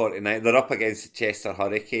 Plymouth 49. They're up against the Chester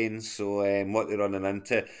Hurricanes. So what they're running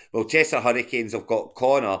into? Well, Chester Hurricanes have got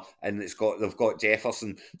Connor and they've got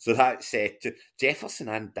Jefferson. So that's Jefferson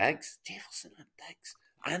and Diggs,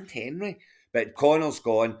 and Henry. But Connor's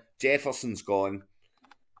gone. Jefferson's gone.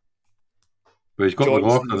 Well, he's got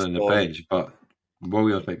McLaughlin on the bench, but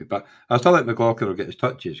Williams might be back. I still like McLaughlin will get his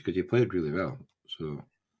touches because he played really well. So,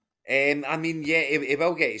 I mean, yeah, he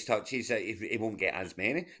will get his touches. He won't get as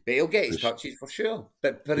many, but he'll get his touches for sure.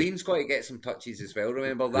 But Perrine's got to get some touches as well.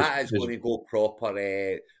 Remember, that is going to go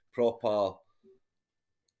proper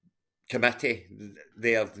committee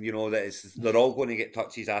there. You know, they're all going to get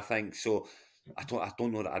touches, I think. So I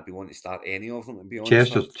don't know that I'd be wanting to start any of them, to be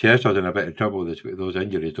honest. Chester's in a bit of trouble with those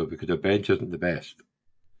injuries, though, because the bench isn't the best.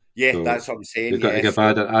 Yeah, so that's what I'm saying.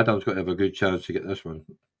 Adam's got to have a good chance to get this one.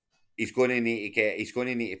 He's going to need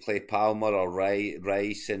to play Palmer or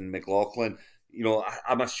Rice and McLaughlin. You know,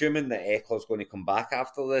 I'm assuming that Eckler's going to come back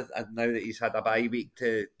after now that he's had a bye week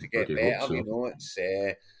to get better. So. You know, it's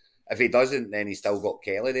if he doesn't, then he's still got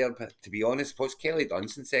Kelly there. But to be honest, what's Kelly done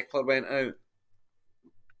since Eckler went out?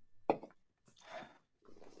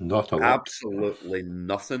 Not a lot. Absolutely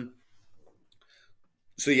nothing.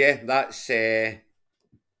 So yeah, that's that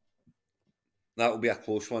will be a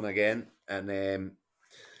close one again, and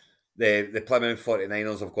the Plymouth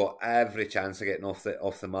 49ers have got every chance of getting off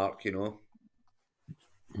the mark. You know.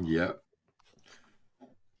 Yeah.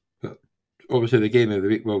 But obviously, the game of the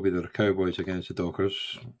week will be the Cowboys against the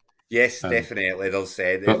Dockers. Yes, definitely. They'll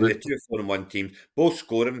say the 2 4-1 teams, both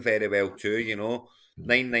scoring very well too. You know.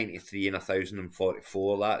 993 and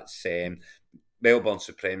 1,044. That's Melbourne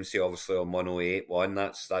Supremacy, obviously on 108-1.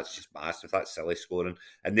 That's just massive. That's silly scoring.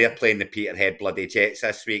 And they're playing the Peterhead bloody Jets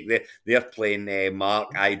this week. They're playing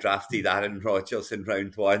Mark. I drafted Aaron Rodgers in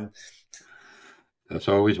round 1. That's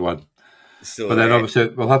always one. So, but then obviously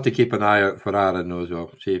we'll have to keep an eye out for Aaron as well.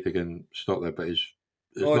 See if he can stop that. But it's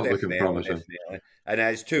not looking promising. Definitely. And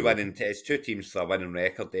it's two teams for a winning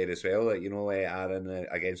record there as well. You know, Aaron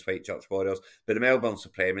against Whitechurch Warriors. But the Melbourne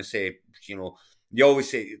Supremacy, you know, you always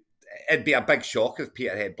say it'd be a big shock if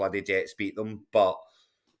Peterhead bloody Jets beat them, but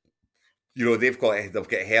they've got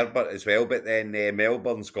Herbert as well, but then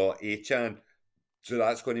Melbourne's got Achan, so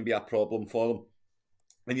that's going to be a problem for them.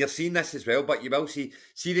 And you're seeing this as well, but you will see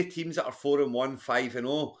the teams that are 4-1,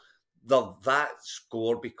 5-0, they're that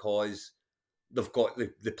score because they've got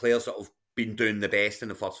the players that have been doing the best in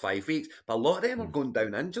the first 5 weeks. But a lot of them are going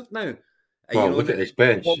down injured now. Well, look at his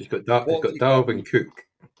bench. He's got Dalvin Cook.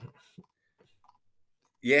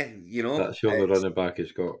 Yeah, that's the only running back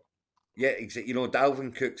he's got. Yeah, exactly.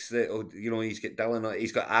 Dalvin Cook's he's got Dylan.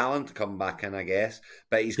 He's got Allen to come back in, I guess.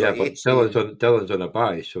 But he's got Dylan's on a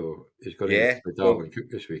bye, so he's got to play Dalvin Cook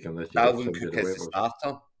this week unless Dalvin Cook is the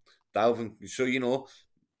starter. So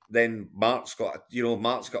then Mark's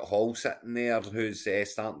got Hall sitting there, who's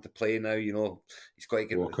starting to play now. He's got to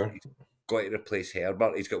get Walker. He's got to replace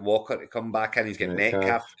Herbert. He's got Walker to come back in. He's got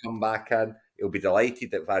Metcalf to come back in. He'll be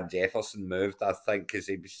delighted that Van Jefferson moved, I think, because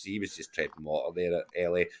he was just treading water there at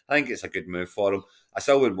LA. I think it's a good move for him. I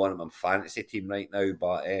still wouldn't want him on fantasy team right now,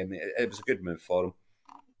 but it was a good move for him.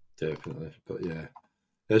 Definitely, but yeah,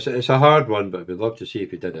 it's a hard one, but we'd love to see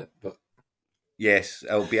if he did it. But yes,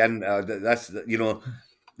 it'll be in. That's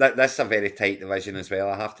that's a very tight division as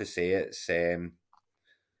well. I have to say, it's.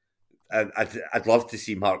 I'd love to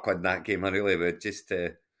see Mark win that game. I really would, just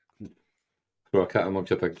to throw a cat amongst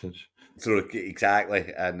the pigeons.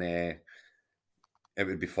 Exactly, and it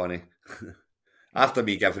would be funny. After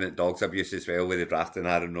me giving it dogs abuse as well with the drafting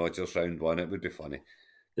Aaron Rodgers round 1, it would be funny.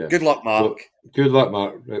 Yeah. Good luck, Mark. Well, good luck,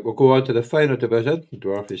 Mark. Right, we'll go on to the final division.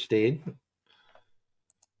 Dwarf is staying.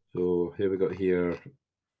 So here we got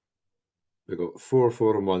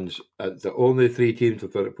 4-4-1s. The only 3 teams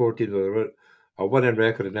with 4 teams with a winning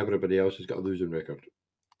record, and everybody else has got a losing record.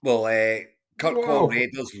 Well, Kirkwall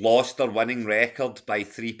Raiders lost their winning record by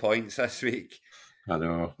 3 points this week. I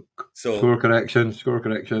know. So score correction.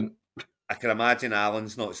 I can imagine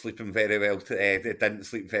Alan's not sleeping very well today. They didn't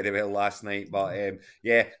sleep very well last night. But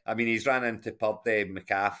yeah, I mean, he's ran into Purdy,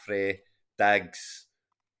 McCaffrey, Diggs,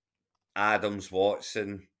 Adams,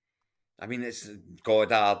 Watson. I mean, it's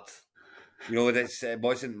Goddard. It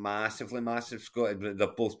wasn't massive score. They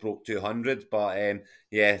both broke 200, but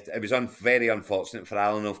yeah, it was very unfortunate for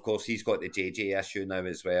Alan. Of course, he's got the JJ issue now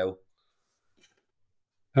as well.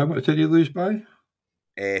 How much did he lose by?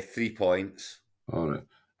 3 points. All right.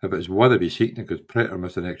 How about his wannabe Seaton, because Preter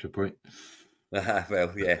missed an extra point.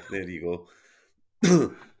 Well, yeah, there you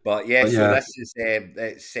go. But yeah, so this is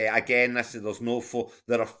it's again. There's no 4.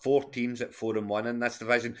 There are 4 teams at 4-1 in this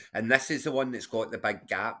division, and this is the one that's got the big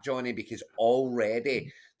gap, Johnny, because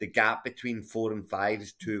already the gap between 4 and 5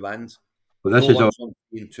 is 2 wins. Well, this is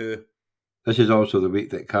also the week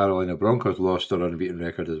that Carolina Broncos lost their unbeaten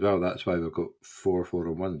record as well. That's why we've got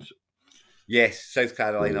 4-1s. Yes, South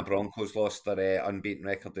Carolina Broncos lost their unbeaten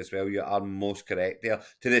record as well. You are most correct there.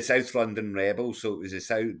 To the South London Rebels, so it was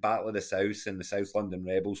the Battle of the South, and the South London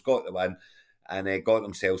Rebels got the win and got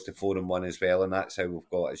themselves to 4-1 as well. And that's how we've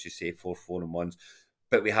got, as you say, 4-1s.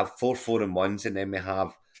 But we have 4-1s, and then we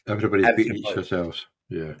have everybody's beating each themselves.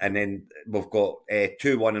 Yeah, and then we've got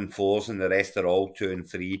 2 1-4s, and the rest are all 2 and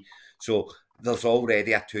 3. So there's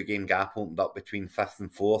already a 2-game gap opened up between 5th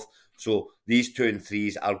and 4th. So these 2 and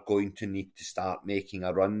 3s are going to need to start making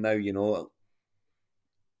a run now,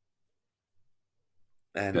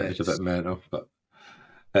 And it's a bit mental, but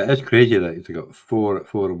it is crazy that you've got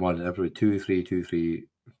 4-1 and every 2-3, 2-3,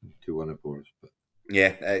 2-1-4s. But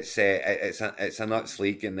yeah, it's a nuts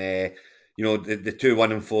league, and the 2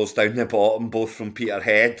 1-4s down the bottom, both from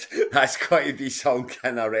Peterhead. That's got to be some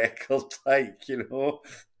kind of record,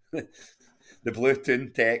 The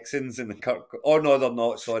Bluetoon Texans and the Kirkwall. Oh, no, they're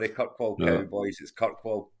not. Sorry, Kirkwall Cowboys. It's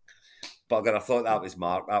Kirkwall. Bugger, I thought that was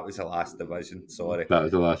Mark. That was the last division. Sorry. That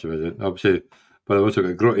was the last division. Obviously, but I've also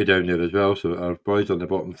got Grotty down there as well, so our boys on the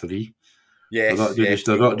bottom 3. Yes. They're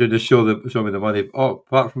not doing the show me the money. Oh,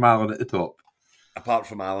 apart from Alan at the top. Apart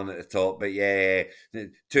from Alan at the top, but yeah,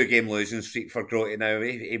 2-game losing streak for Grotty now.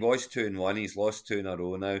 He was 2-1. He's lost 2 in a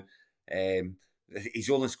row now. He's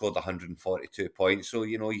only scored 142 points, so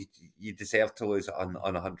you deserve to lose on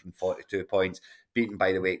 142 points, beaten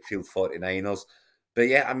by the Wakefield 49ers. But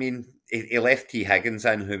yeah, I mean, he left T. Higgins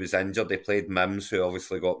in, who was injured. They played Mims, who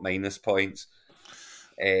obviously got minus points.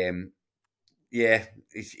 Yeah,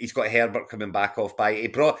 he's got Herbert coming back off by. He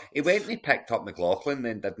went and he picked up McLaughlin,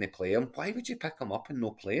 then didn't he play him? Why would you pick him up and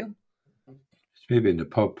not play him? It's maybe in the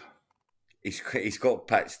pub. He's got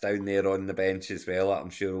Pitts down there on the bench as well. I'm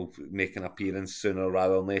sure he'll make an appearance sooner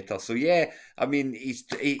rather than later. So yeah, I mean,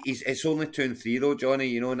 it's only 2 and 3 though,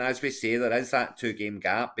 Johnny. And as we say, there is that 2-game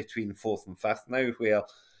gap between 4th and 5th now, where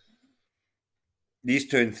these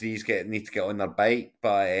 2 and 3s need to get on their bike,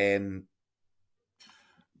 but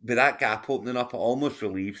with that gap opening up, it almost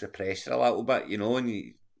relieves the pressure a little bit, you know, and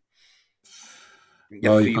you're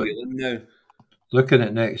freewheeling now. Looking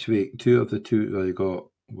at next week, two of the you got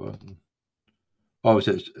one.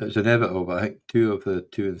 Obviously, it's inevitable, but I think 2 of the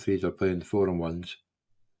 2 and 3s are playing the 4 and 1s.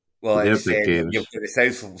 Well, it's, you've got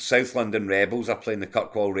the South London Rebels are playing the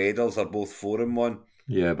Kirkwall Raiders, are both 4 and 1.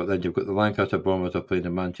 Yeah, but then you've got the Lancaster Bombers are playing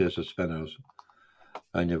the Manchester Spinners,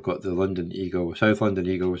 and you've got the South London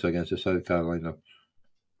Eagles against the South Carolina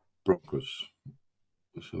Broncos.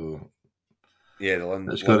 So yeah,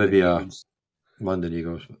 it's going to be a London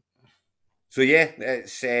Eagles. So yeah,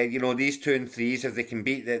 it's these 2 and 3s, if they can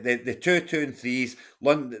beat the 2 and 3s,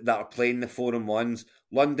 London that are playing the 4 and 1s,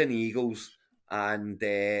 London Eagles, and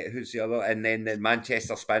who's the other, and then the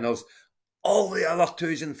Manchester Spinners. All the other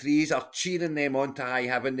 2s and 3s are cheering them on to high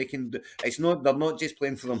heaven. They're not just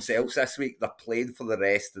playing for themselves this week; they're playing for the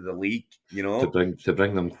rest of the league. You know, to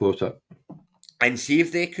bring them closer. And see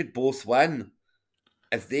if they could both win.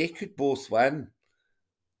 If they could both win.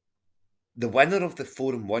 The winner of the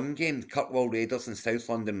 4 and 1 game, Kirkwall Raiders and South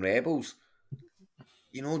London Rebels,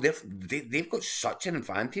 you know, they've got such an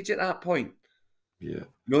advantage at that point. Yeah.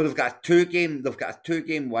 No, they've got a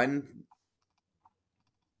 2-game win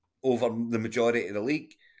over the majority of the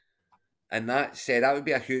league. And that would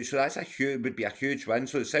be a huge win.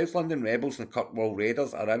 So the South London Rebels and the Kirkwall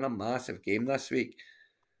Raiders are in a massive game this week.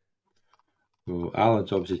 Well,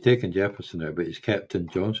 Alan's obviously taken Jefferson out, but he's kept in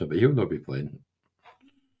Johnson, but he'll not be playing.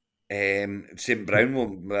 St Brown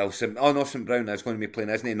won't. St Brown is going to be playing,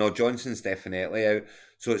 isn't he? No, Johnson's definitely out.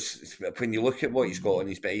 So it's when you look at what he's got on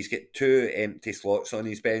his bench, he's got 2 empty slots on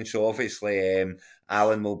his bench. So obviously,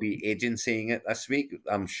 Alan will be agencying it this week.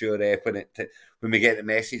 I'm sure when we get the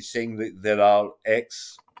message saying that there are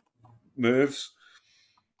X moves,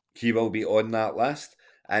 he will be on that list.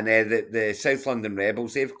 And the South London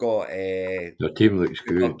Rebels, they've got their team looks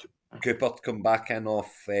good. Cooper to come back in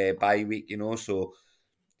off bye week, you know, so.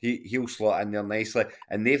 He'll slot in there nicely,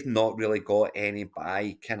 and they've not really got any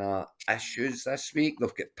bye kind of issues this week.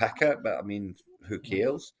 They've got Pickett, but I mean, who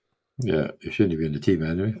cares? Yeah, he shouldn't be in the team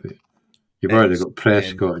anyway. But you've already got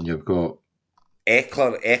Prescott, and you've got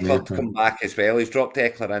Eckler to come back as well. He's dropped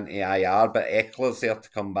Eckler into IR, but Eckler's there to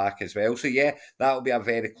come back as well. So yeah, that'll be a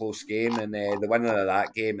very close game, and the winner of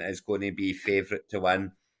that game is going to be favourite to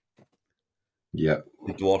win. Yeah,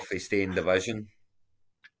 the Dwarfy staying division.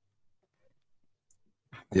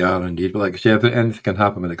 Yeah, indeed. But like I say, anything can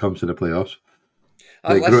happen when it comes to the playoffs.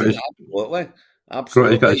 Absolutely.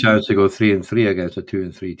 Grote's got a chance to go 3 and 3 against a 2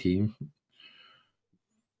 and 3 team.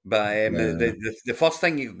 But the first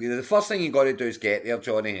thing you got to do is get there,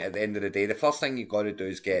 Johnny. At the end of the day, the first thing you got to do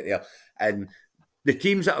is get there. And the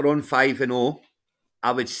teams that are on 5-0,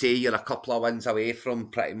 I would say you're a couple of wins away from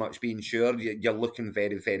pretty much being sure. You're looking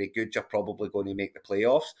very, very good. You're probably going to make the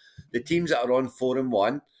playoffs. The teams that are on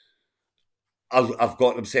 4-1 have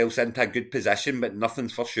got themselves into a good position, but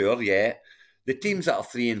nothing's for sure yet. The teams that are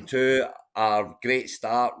 3-2 are great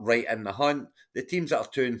start, right in the hunt. The teams that are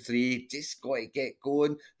 2 and 3 just got to get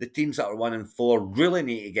going. The teams that are 1 and 4 really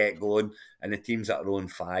need to get going, and the teams that are on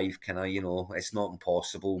 5 it's not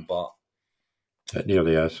impossible, but it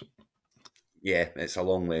nearly is. Yeah, it's a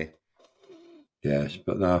long way. Yes,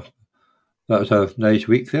 but no, that was a nice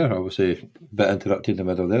week there. Obviously, a bit interrupted in the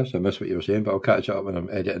middle there, so I missed what you were saying, but I'll catch up when I'm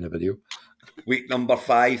editing the video. Week number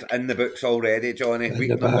 5 in the books already, Johnny. Week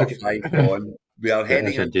number 5 on. We are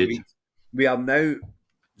heading into week. We are now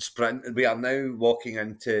walking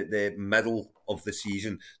into the middle of the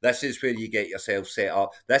season. This is where you get yourself set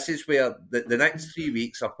up. This is where the next 3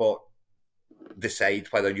 weeks are what decide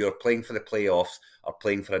whether you're playing for the playoffs or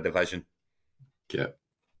playing for a division. Yeah.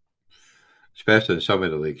 Especially in some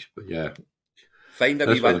of the leagues, but yeah. Find a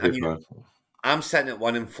wee win. I'm sitting at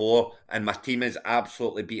 1 and 4, and my team is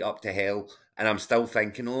absolutely beat up to hell. And I'm still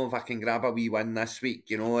thinking, if I can grab a wee win this week,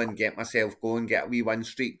 and get myself going, get a wee win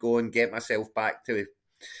streak going, get myself back to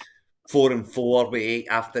 4 and 4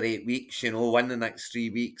 after 8 weeks, win the next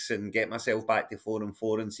 3 weeks and get myself back to 4 and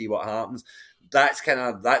 4 and see what happens. That's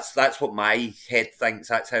what my head thinks.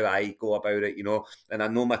 That's how I go about it, And I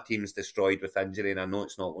know my team's destroyed with injury, and I know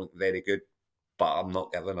it's not looking very good, but I'm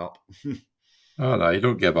not giving up. Oh no, you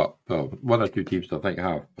don't give up. Well, 1 or 2 teams I think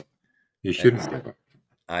have. You shouldn't give up.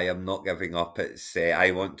 I am not giving up. It's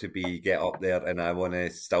I want to get up there, and I want to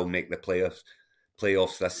still make the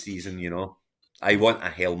playoffs this season. I want a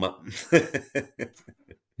helmet.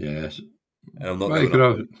 Yes, and I'm not giving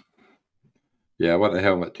up. Yeah, I want a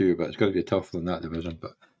helmet too, but it's going to be tough in that division.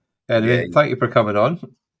 But anyway, thank you for coming on.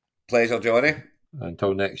 Pleasure, Johnny.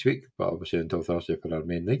 Until next week, but obviously until Thursday for our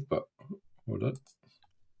main league. But Hold on.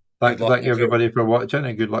 Thank you everybody for watching,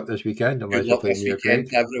 and good luck this weekend. Good luck this weekend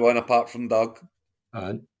to everyone apart from Doug.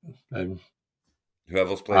 And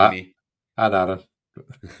whoever's playing me. And Aaron.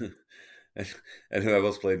 And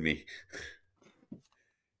whoever's playing me.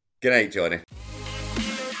 Good night, Johnny.